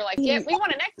 And we were like, yeah, we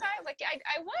want a necktie. I was like, yeah,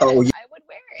 I would. Oh, yeah. I would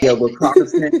wear it. Yeah, with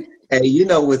Carson, and you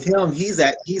know, with him, he's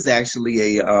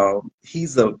actually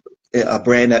he's a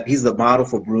brand that he's the model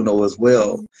for Bruno as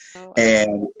well. Oh,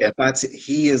 and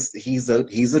he's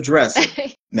a dresser.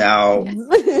 Now,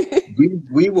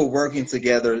 we were working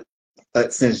together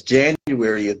since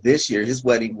January of this year. His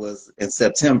wedding was in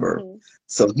September.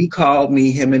 So he called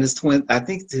me, him and his twin, I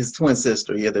think his twin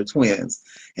sister, yeah, they're twins.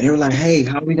 And they were like, hey,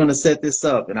 how are we going to set this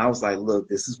up? And I was like, look,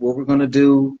 this is what we're going to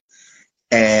do.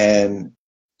 And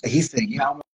he said,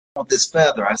 yeah, I want this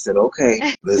feather. I said,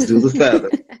 okay, let's do the feather.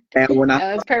 And when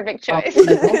that was perfect choice.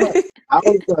 I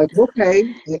was like,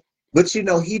 okay. But, you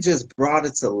know, he just brought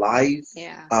it to life.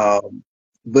 Yeah.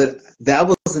 But that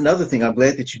was another thing. I'm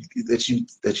glad that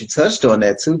you touched on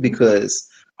that too, because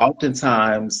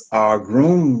oftentimes our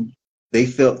groom, they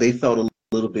felt a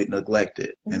little bit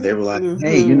neglected, and they were like,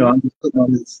 hey, you know, I'm just putting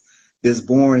on this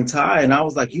boring tie. And I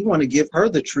was like, you want to give her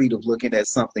the treat of looking at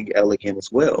something elegant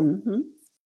as well.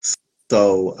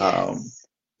 So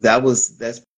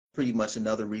that's pretty much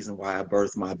another reason why I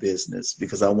birthed my business,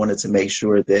 because I wanted to make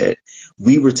sure that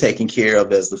we were taken care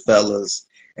of as the fellas,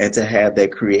 and to have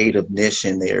that creative niche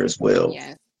in there as well.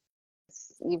 Yes.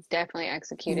 you've definitely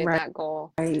executed Right. that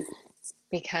goal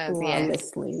because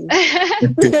Flawlessly.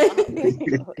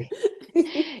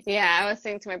 Yeah, I was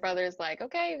saying to my brothers, like,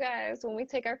 okay, you guys, when we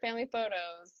take our family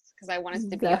photos, because I want us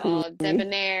to be all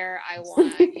debonair. I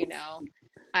want,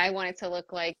 I want it to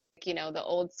look like, the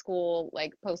old school,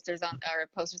 like posters on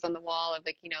the wall of,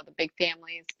 like, the big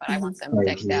families, but I want them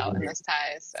decked out in those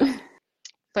ties.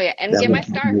 So yeah, and get my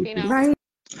scarf, Right.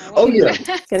 Oh yeah.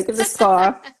 Gotta get the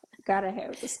scarf. Gotta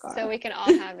have the scarf. So we can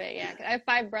all have it. Yeah, 'cause I have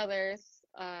 5 brothers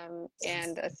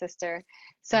and a sister.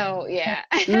 So yeah.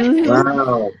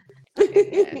 Wow.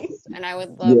 Yes. And I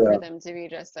would love for them to be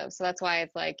dressed up. So that's why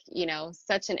it's like,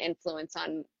 such an influence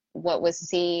on what was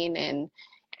seen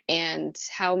and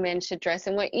how men should dress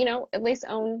and what, at least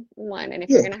own one. And if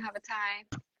you're gonna have a tie,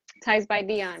 ties by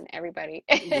Dion, everybody.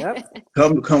 Yep.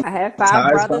 Come. I have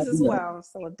 5 brothers as well,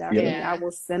 so definitely I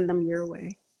will send them your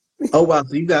way. Oh wow,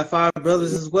 so you got 5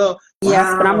 brothers as well?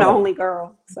 Yes, but I'm the only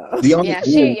girl. So the only in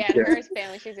her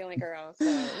family, she's the only girl. So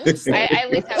I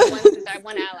at least have one sister, I have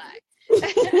one ally.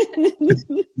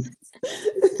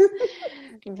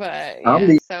 But I'm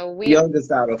the so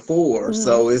youngest out of 4,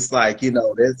 so it's like,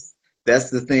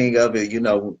 that's the thing of it,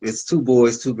 it's 2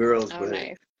 boys, 2 girls, but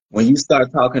nice. When you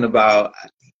start talking about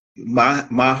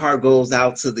my heart goes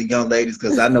out to the young ladies,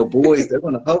 because I know boys, they're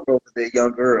going to hover over their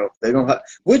young girls. They're going to,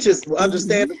 which is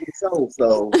understandably so.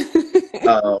 So,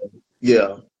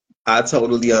 yeah, I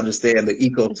totally understand the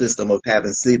ecosystem of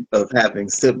having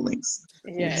siblings.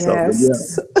 Yes. So,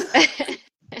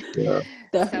 yeah.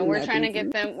 So we're trying to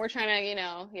get them. We're trying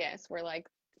to, yes, we're like,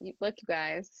 look, you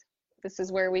guys, this is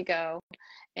where we go,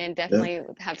 and definitely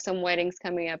have some weddings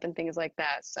coming up and things like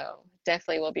that. So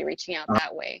definitely we'll be reaching out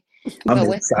that way.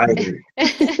 I'm excited.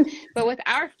 But with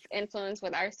our influence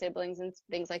with our siblings and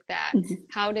things like that,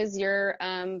 how does your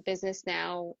business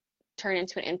now turn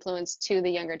into an influence to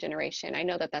the younger generation? I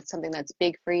know that that's something that's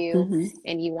big for you,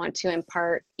 and you want to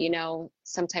impart,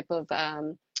 some type of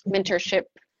mentorship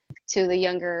to the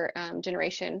younger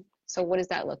generation. So what does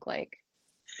that look like?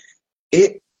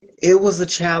 It was a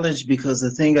challenge, because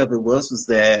the thing of it was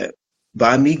that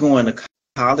by me going to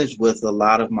college with a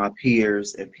lot of my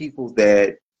peers and people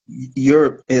that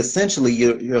you're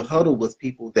huddled with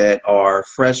people that are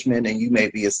freshmen and you may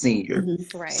be a senior.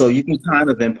 Right. So you can kind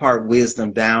of impart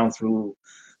wisdom down through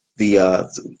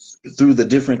the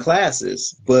different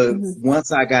classes. But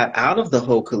once I got out of the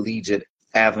whole collegiate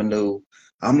avenue,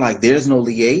 I'm like, there's no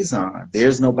liaison.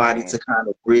 There's nobody to kind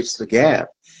of bridge the gap.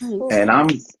 And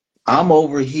I'm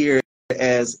over here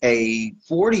as a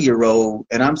 40-year-old,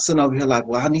 and I'm sitting over here like,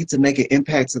 well, I need to make an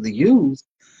impact to the youth.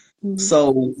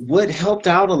 So what helped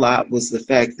out a lot was the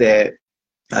fact that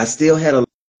I still had a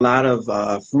lot of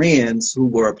friends who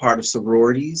were a part of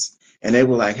sororities, and they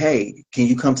were like, hey, can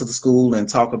you come to the school and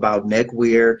talk about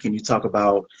neckwear? Can you talk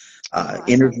about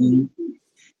interview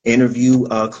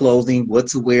clothing, what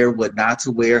to wear, what not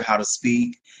to wear, how to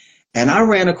speak? And I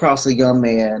ran across a young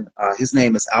man, his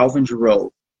name is Alvin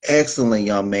Giroux, excellent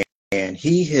young man. And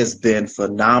he has been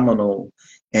phenomenal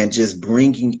and just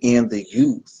bringing in the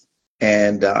youth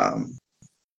and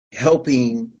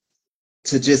helping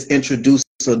to just introduce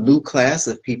a new class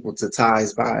of people to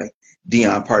Ties by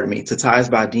Dion,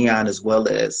 as well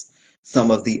as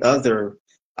some of the other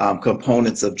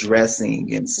components of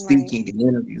dressing and speaking and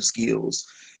interview skills.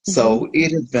 So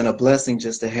it has been a blessing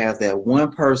just to have that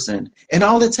one person, and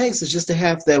all it takes is just to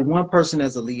have that one person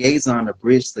as a liaison to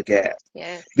bridge the gap.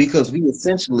 Yes. Because we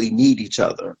essentially need each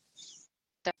other.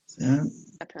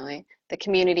 Definitely. The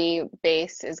community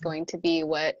base is going to be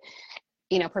what,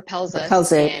 propels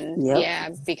us.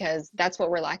 And because that's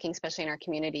what we're lacking, especially in our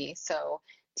community. So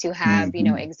to have,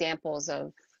 examples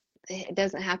of, it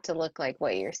doesn't have to look like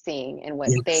what you're seeing and what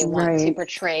they want to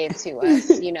portray to us,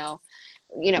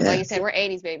 like you said, we're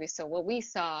 80s babies, so what we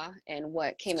saw and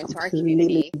what came into our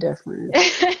community different.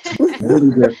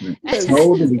 Totally different.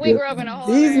 We grew up in a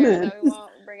whole other area that we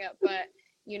won't bring up, but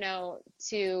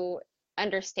to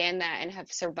understand that and have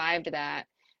survived that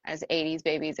as 80s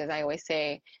babies, as I always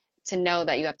say, to know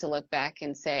that you have to look back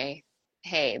and say,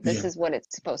 hey, this is what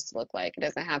it's supposed to look like. It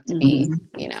doesn't have to be,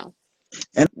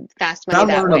 and fast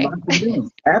money that way.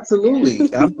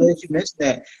 Absolutely. I'm glad you mentioned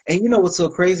that. And what's so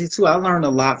crazy too, I learned a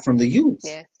lot from the youth.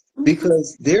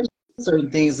 Because there's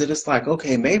certain things that it's like,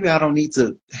 okay, maybe I don't need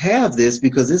to have this,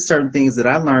 because there's certain things that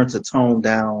I learned to tone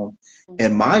down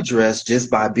in my dress just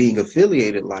by being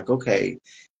affiliated. Like, okay,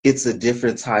 it's a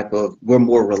different type of, we're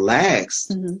more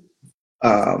relaxed.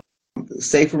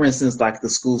 Say, for instance, like the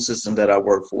school system that I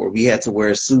work for, we had to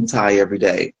wear a suit and tie every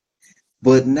day.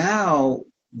 But now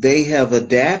they have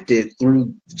adapted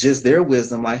through just their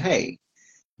wisdom, like, hey,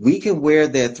 we can wear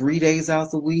that 3 days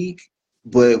out the week,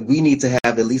 but we need to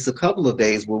have at least a couple of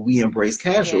days where we embrace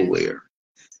casual wear.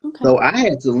 Okay. So I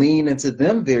had to lean into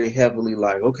them very heavily,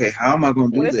 like, okay, how am I going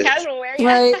to do What is this? casual wear?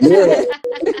 Right. Yeah,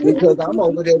 because I'm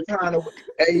over there trying to,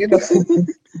 and you know,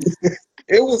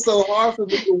 it was so hard for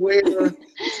me to wear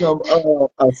some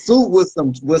a suit with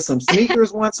some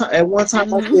sneakers one time. At one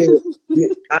time, I said, yeah,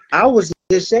 I was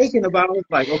just shaking about it. I was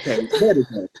like, okay, let it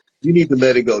go. You need to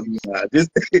let it go. You know, just,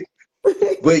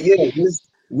 but yeah, just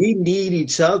we need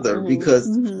each other because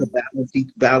to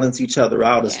balance each other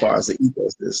out as far as the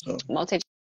ecosystem.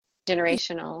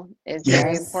 Multi-generational is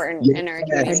very Yes. important in our Yes.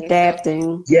 community.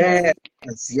 Adapting. Yes,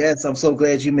 yes. I'm so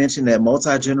glad you mentioned that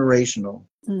multi-generational.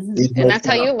 And that's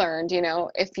how you learned, you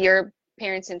know, if your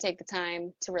parents didn't take the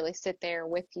time to really sit there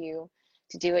with you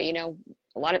to do it, you know,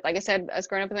 a lot of, like I said, us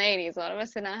growing up in the 80s, a lot of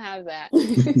us did not have that.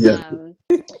 Yeah.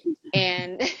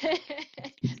 And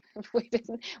we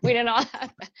didn't all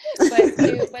have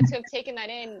that. But to have taken that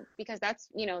in, because that's,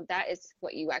 you know, that is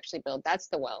what you actually build. That's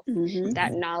the wealth.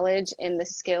 That knowledge and the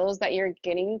skills that you're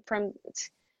getting from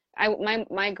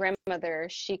my grandmother,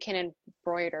 she can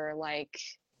embroider like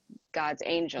God's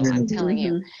angel, I'm telling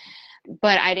you.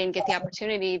 But I didn't get the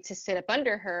opportunity to sit up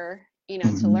under her, you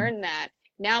know, to learn that.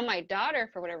 Now my daughter,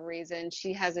 for whatever reason,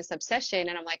 she has this obsession,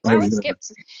 and I'm like, wow, we skipped.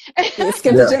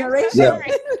 Skip a generation.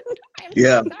 I'm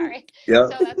so sorry. So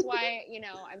that's why, you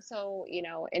know, I'm so, you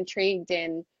know, intrigued,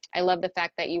 and I love the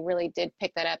fact that you really did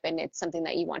pick that up, and it's something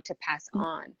that you want to pass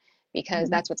on, because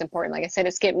that's what's important. Like I said,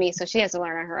 it skipped me, so she has to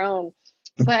learn on her own.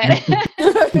 But if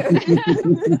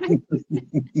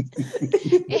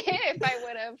I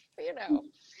would have, you know,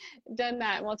 done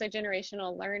that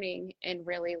multi-generational learning and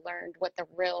really learned what the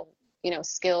real, you know,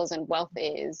 skills and wealth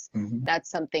is, that's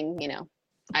something, you know,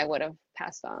 I would have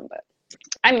passed on. But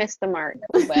I missed the mark.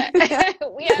 But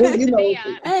we have to be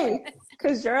on. Hey,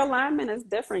 because your alignment is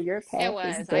different. Your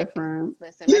path is different.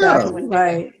 Listen, my daughter wouldn't do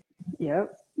it.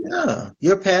 Yep. Yeah,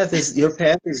 your path is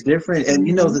different, and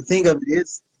you know the thing of it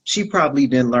is, she probably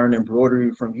didn't learn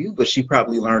embroidery from you, but she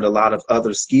probably learned a lot of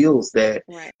other skills that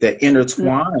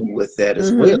intertwine with that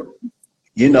as well.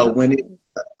 You know, when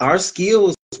our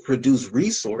skills produce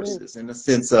resources in the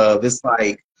sense of, it's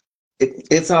like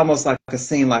it's almost like a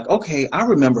scene, like, okay, I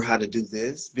remember how to do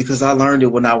this because I learned it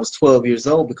when I was 12 years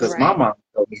old because my mom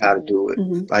told me how to do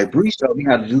it. Like Bree showed me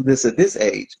how to do this at this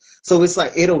age. So it's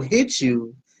like it'll hit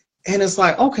you. And it's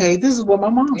like, okay, this is what my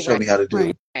mom showed me how to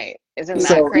do. Right. Isn't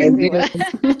that crazy? And then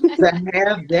to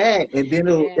have that, and then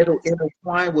it'll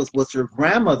intertwine with what your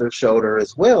grandmother showed her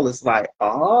as well. It's like,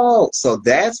 oh, so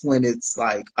that's when it's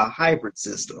like a hybrid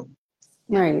system.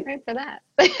 Right. Right for that.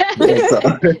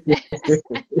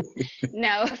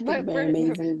 No, but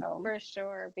for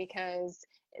sure, because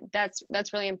that's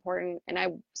really important,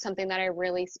 and something that I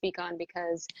really speak on,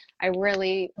 because I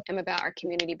really am about our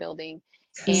community building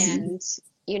and,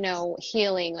 you know,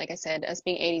 healing, like I said, us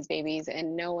being 80s babies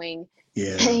and knowing,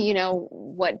 you know,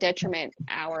 what detriment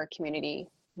our community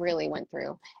really went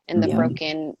through, and the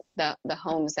broken, the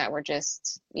homes that were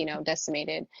just, you know,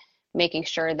 decimated, making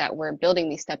sure that we're building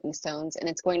these stepping stones, and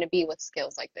it's going to be with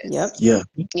skills like this.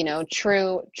 You know,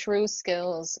 true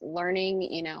skills, learning,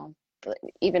 you know,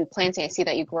 even planting. I see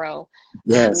that you grow,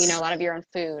 you know, a lot of your own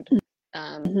food.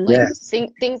 Like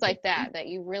things like that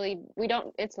you really,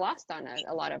 it's lost on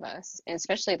a lot of us, and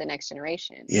especially the next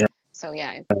generation. So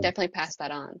definitely pass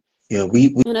that on.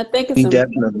 And I think it's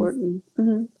important.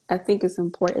 I think it's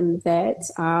important that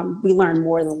we learn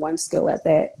more than one skill at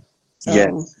that.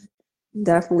 So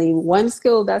definitely one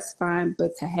skill, that's fine,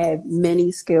 but to have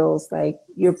many skills, like,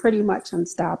 you're pretty much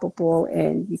unstoppable,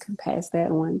 and you can pass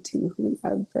that on to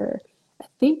whoever. I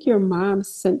think your mom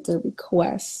sent the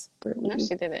request. No,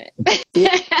 she didn't. She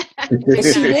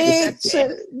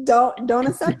did. Don't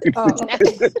accept it. Oh,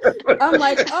 I'm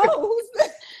like, oh, who's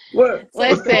that? What?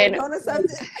 Listen, don't accept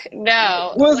it.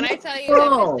 No. When I tell you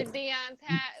that Mr. Dion's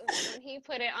hat, when he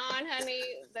put it on, honey,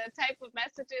 the type of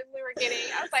messages we were getting,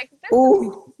 I was like,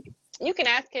 you can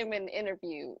ask him in an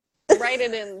interview. Write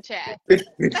it in the chat. Put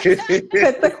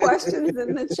the questions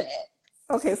in the chat.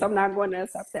 Okay, so I'm not going to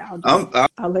accept it.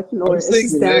 I'll ignore it.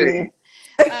 It's down there.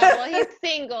 Well, he's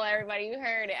single, everybody. You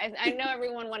heard it. I know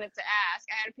everyone wanted to ask.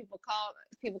 I had people call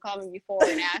me before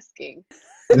and asking.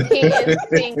 He is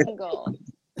single.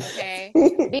 Okay?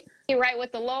 Be right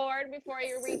with the Lord before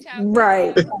you reach out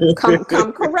to him.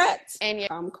 Come correct. And your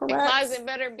closet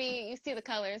better be, you see the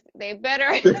colors. They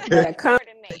better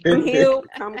coordinate. Healed,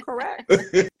 come correct.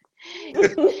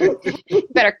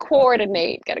 Better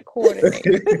coordinate. Gotta coordinate.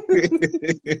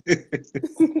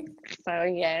 So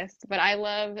yes, but I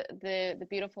love the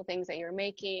beautiful things that you're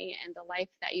making and the life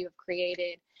that you have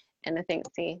created, and the things.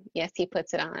 See, yes, he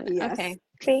puts it on. Yes. Okay,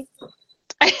 see,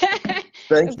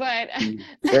 Thank But you.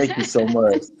 Thank you so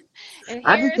much. and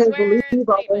I just here's can't believe where I'm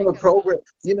the late on night a comes along. program.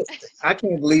 I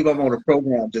can't believe I'm on a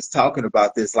program just talking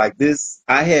about this. Like this,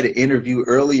 I had an interview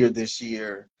earlier this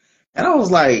year, and I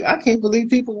was like, I can't believe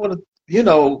people want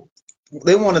to,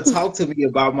 they want to talk to me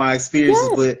about my experiences,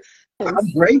 but I'm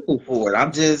Yes. grateful for it.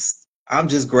 I'm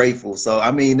just grateful. So,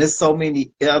 I mean, there's so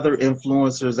many other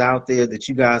influencers out there that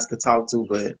you guys could talk to,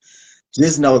 but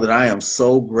just know that I am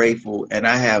so grateful and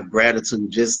I have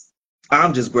gratitude.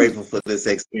 I'm just grateful for this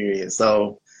experience.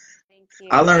 So,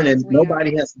 Thank I you, learned as that we are.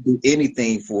 nobody has to do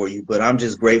anything for you, but I'm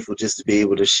just grateful just to be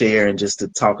able to share and just to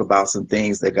talk about some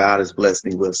things that God has blessed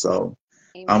me with. So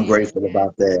I'm Amen. grateful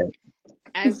about that.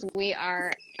 As we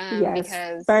are, Yes.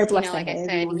 because, Very blessed to like I have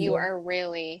said, you on you here. are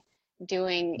really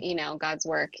doing, God's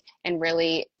work and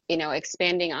really,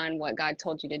 expanding on what God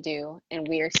told you to do. And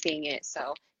we are seeing it.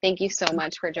 So thank you so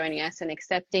much for joining us and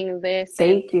accepting this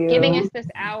and Thank giving us you. this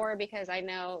hour because I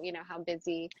know, how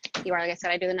busy you are. Like I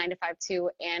said, I do the 9 to 5 too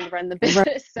and run the Right.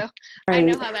 business. So I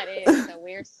know how that is. So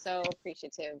we're so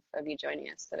appreciative of you joining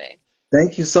us today.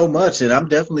 Thank you so much, and I'm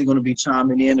definitely going to be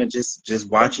chiming in and just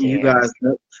Thank watching you you. guys.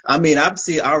 I mean,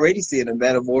 already seeing the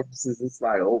metamorphosis. It's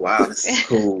like, oh wow, this is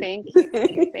cool. Thank you.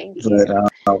 Thank But you.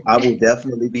 I will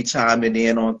definitely be chiming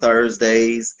in on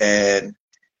Thursdays, and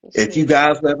if you Appreciate it.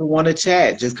 guys ever want to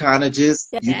chat, you can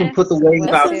Yes, put the we wave will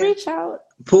Just out, a do. reach out.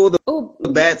 pull the Oh,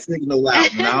 bat signal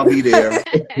out, and I'll be there.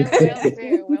 Will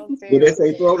do. Will When they do.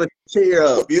 say throw the chair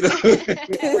up,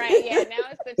 Right. Yeah. Now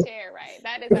it's the chair. Right.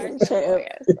 That is our symbol.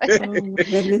 chill. Oh my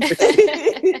goodness.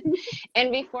 Yes.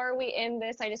 And before we end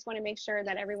this, I just want to make sure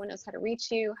that everyone knows how to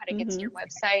reach you, how to get to Hmm. your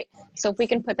website. So if we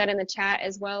can put that in the chat,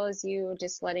 as well as you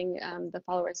just letting the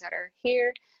followers that are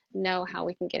here know how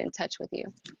we can get in touch with you.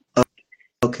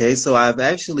 Okay, so I've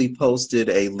actually posted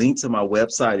a link to my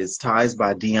website. It's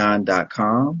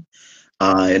tiesbydion.com.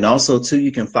 And also, too,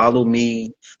 you can follow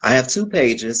me. I have two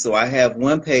pages. So I have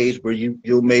one page where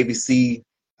you'll maybe see,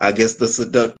 I guess, the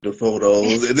seductive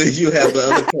photos, and then you have the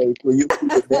other page where you see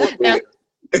the Now, netwear.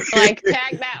 like,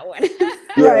 tag that one.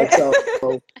 Yeah, Right.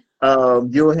 so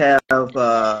you'll have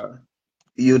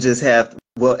you'll just have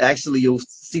actually you'll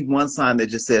see one sign that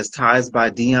just says Ties by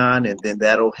Dion, and then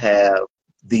that'll have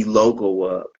the logo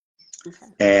up. Okay.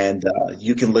 And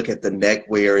you can look at the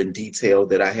neckwear in detail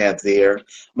that I have there.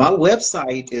 My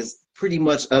website is pretty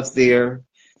much up there.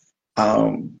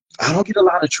 I don't get a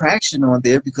lot of traction on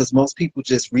there because most people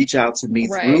just reach out to me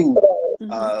Right. through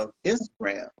Hmm.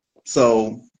 Instagram.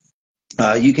 So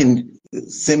you can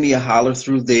send me a holler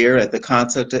through there at the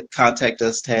contact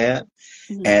us tab.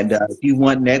 Hmm. And if you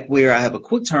want neckwear, I have a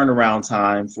quick turnaround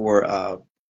time for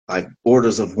like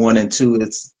orders of 1 and 2.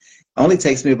 It's only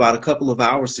takes me about a couple of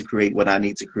hours to create what I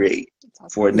need to create That's awesome.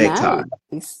 for a necktie.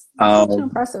 Nice. That's Um,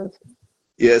 impressive.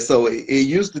 yeah, so it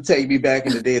used to take me back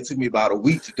in the day. It took me about a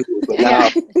week to do it, but Yeah.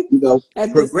 now,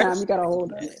 At this time, you progression got a as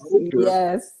hold you of get it. older.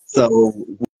 Yes. So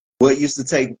what used to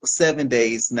take 7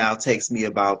 days now takes me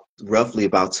roughly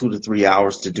about 2 to 3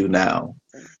 hours to do now.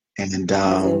 And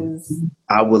That is.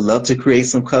 I would love to create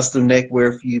some custom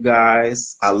neckwear for you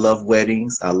guys. I love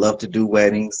weddings. I love to do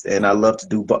weddings, and I love to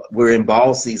do. We're in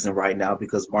ball season right now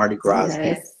because Mardi Gras is Yes.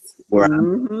 Yes. where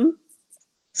I'm. Hmm.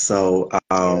 So,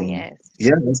 Oh, yes.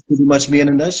 yeah, that's pretty much me in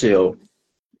a nutshell.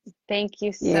 Thank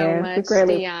you so Yeah, we much,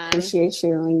 greatly Dion. appreciate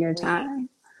you and your We time.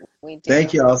 we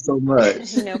Thank do. y'all so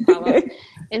much. No problem.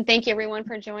 And thank you everyone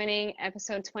for joining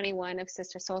episode 21 of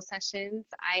Sister Soul Sessions.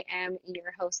 I am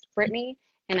your host, Brittany,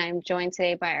 and I'm joined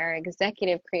today by our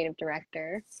executive creative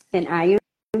director. And I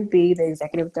am B, the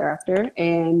executive director.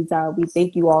 And we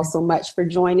thank you all so much for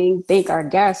joining. Thank our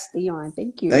guest, Dion.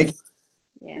 Thank Thank you. you,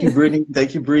 Yes, Brittany.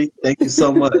 Thank you, Bree. Thank you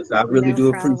so much. I really no do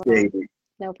appreciate problem. it.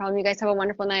 No problem. You guys have a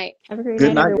wonderful night. Have a great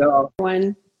Good night, night, y'all.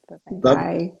 everyone. Bye-bye. Bye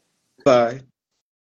Bye. bye.